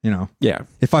 Yeah.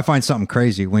 If I find something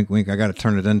crazy, wink, wink, I got to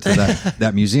turn it into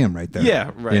that museum right there. Yeah,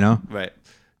 right. Right.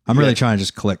 I'm really trying to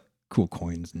just collect cool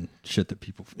coins and shit that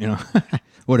people,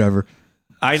 whatever.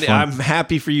 I'm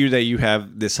happy for you that you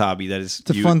have this hobby that is...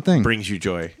 It's a fun thing. Brings you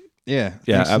joy. Yeah.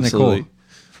 Yeah, absolutely. Nicole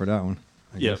for that one.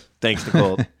 Yeah. Thanks,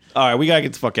 Nicole. All right, we got to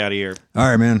get the fuck out of here. All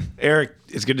right, man. Eric,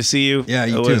 it's good to see you. Yeah,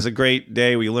 you too. It was a great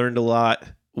day. We learned a lot.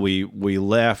 We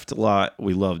laughed a lot.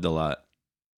 We loved a lot.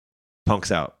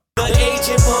 Punks out. The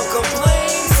Agent Punk complains.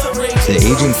 The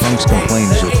Aging Punks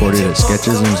Complain is recorded at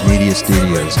Sketchisms Media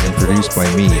Studios and produced by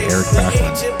me, Eric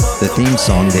Backlund. The theme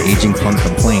song, The Aging Punk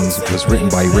Complains, was written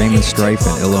by Raymond Strife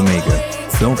and Il Omega.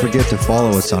 Don't forget to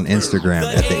follow us on Instagram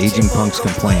at The Aging Punks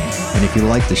Complain. And if you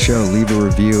like the show, leave a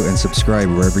review and subscribe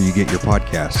wherever you get your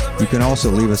podcast. You can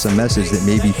also leave us a message that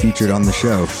may be featured on the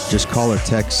show. Just call or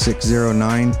text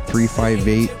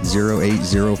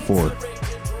 609-358-0804.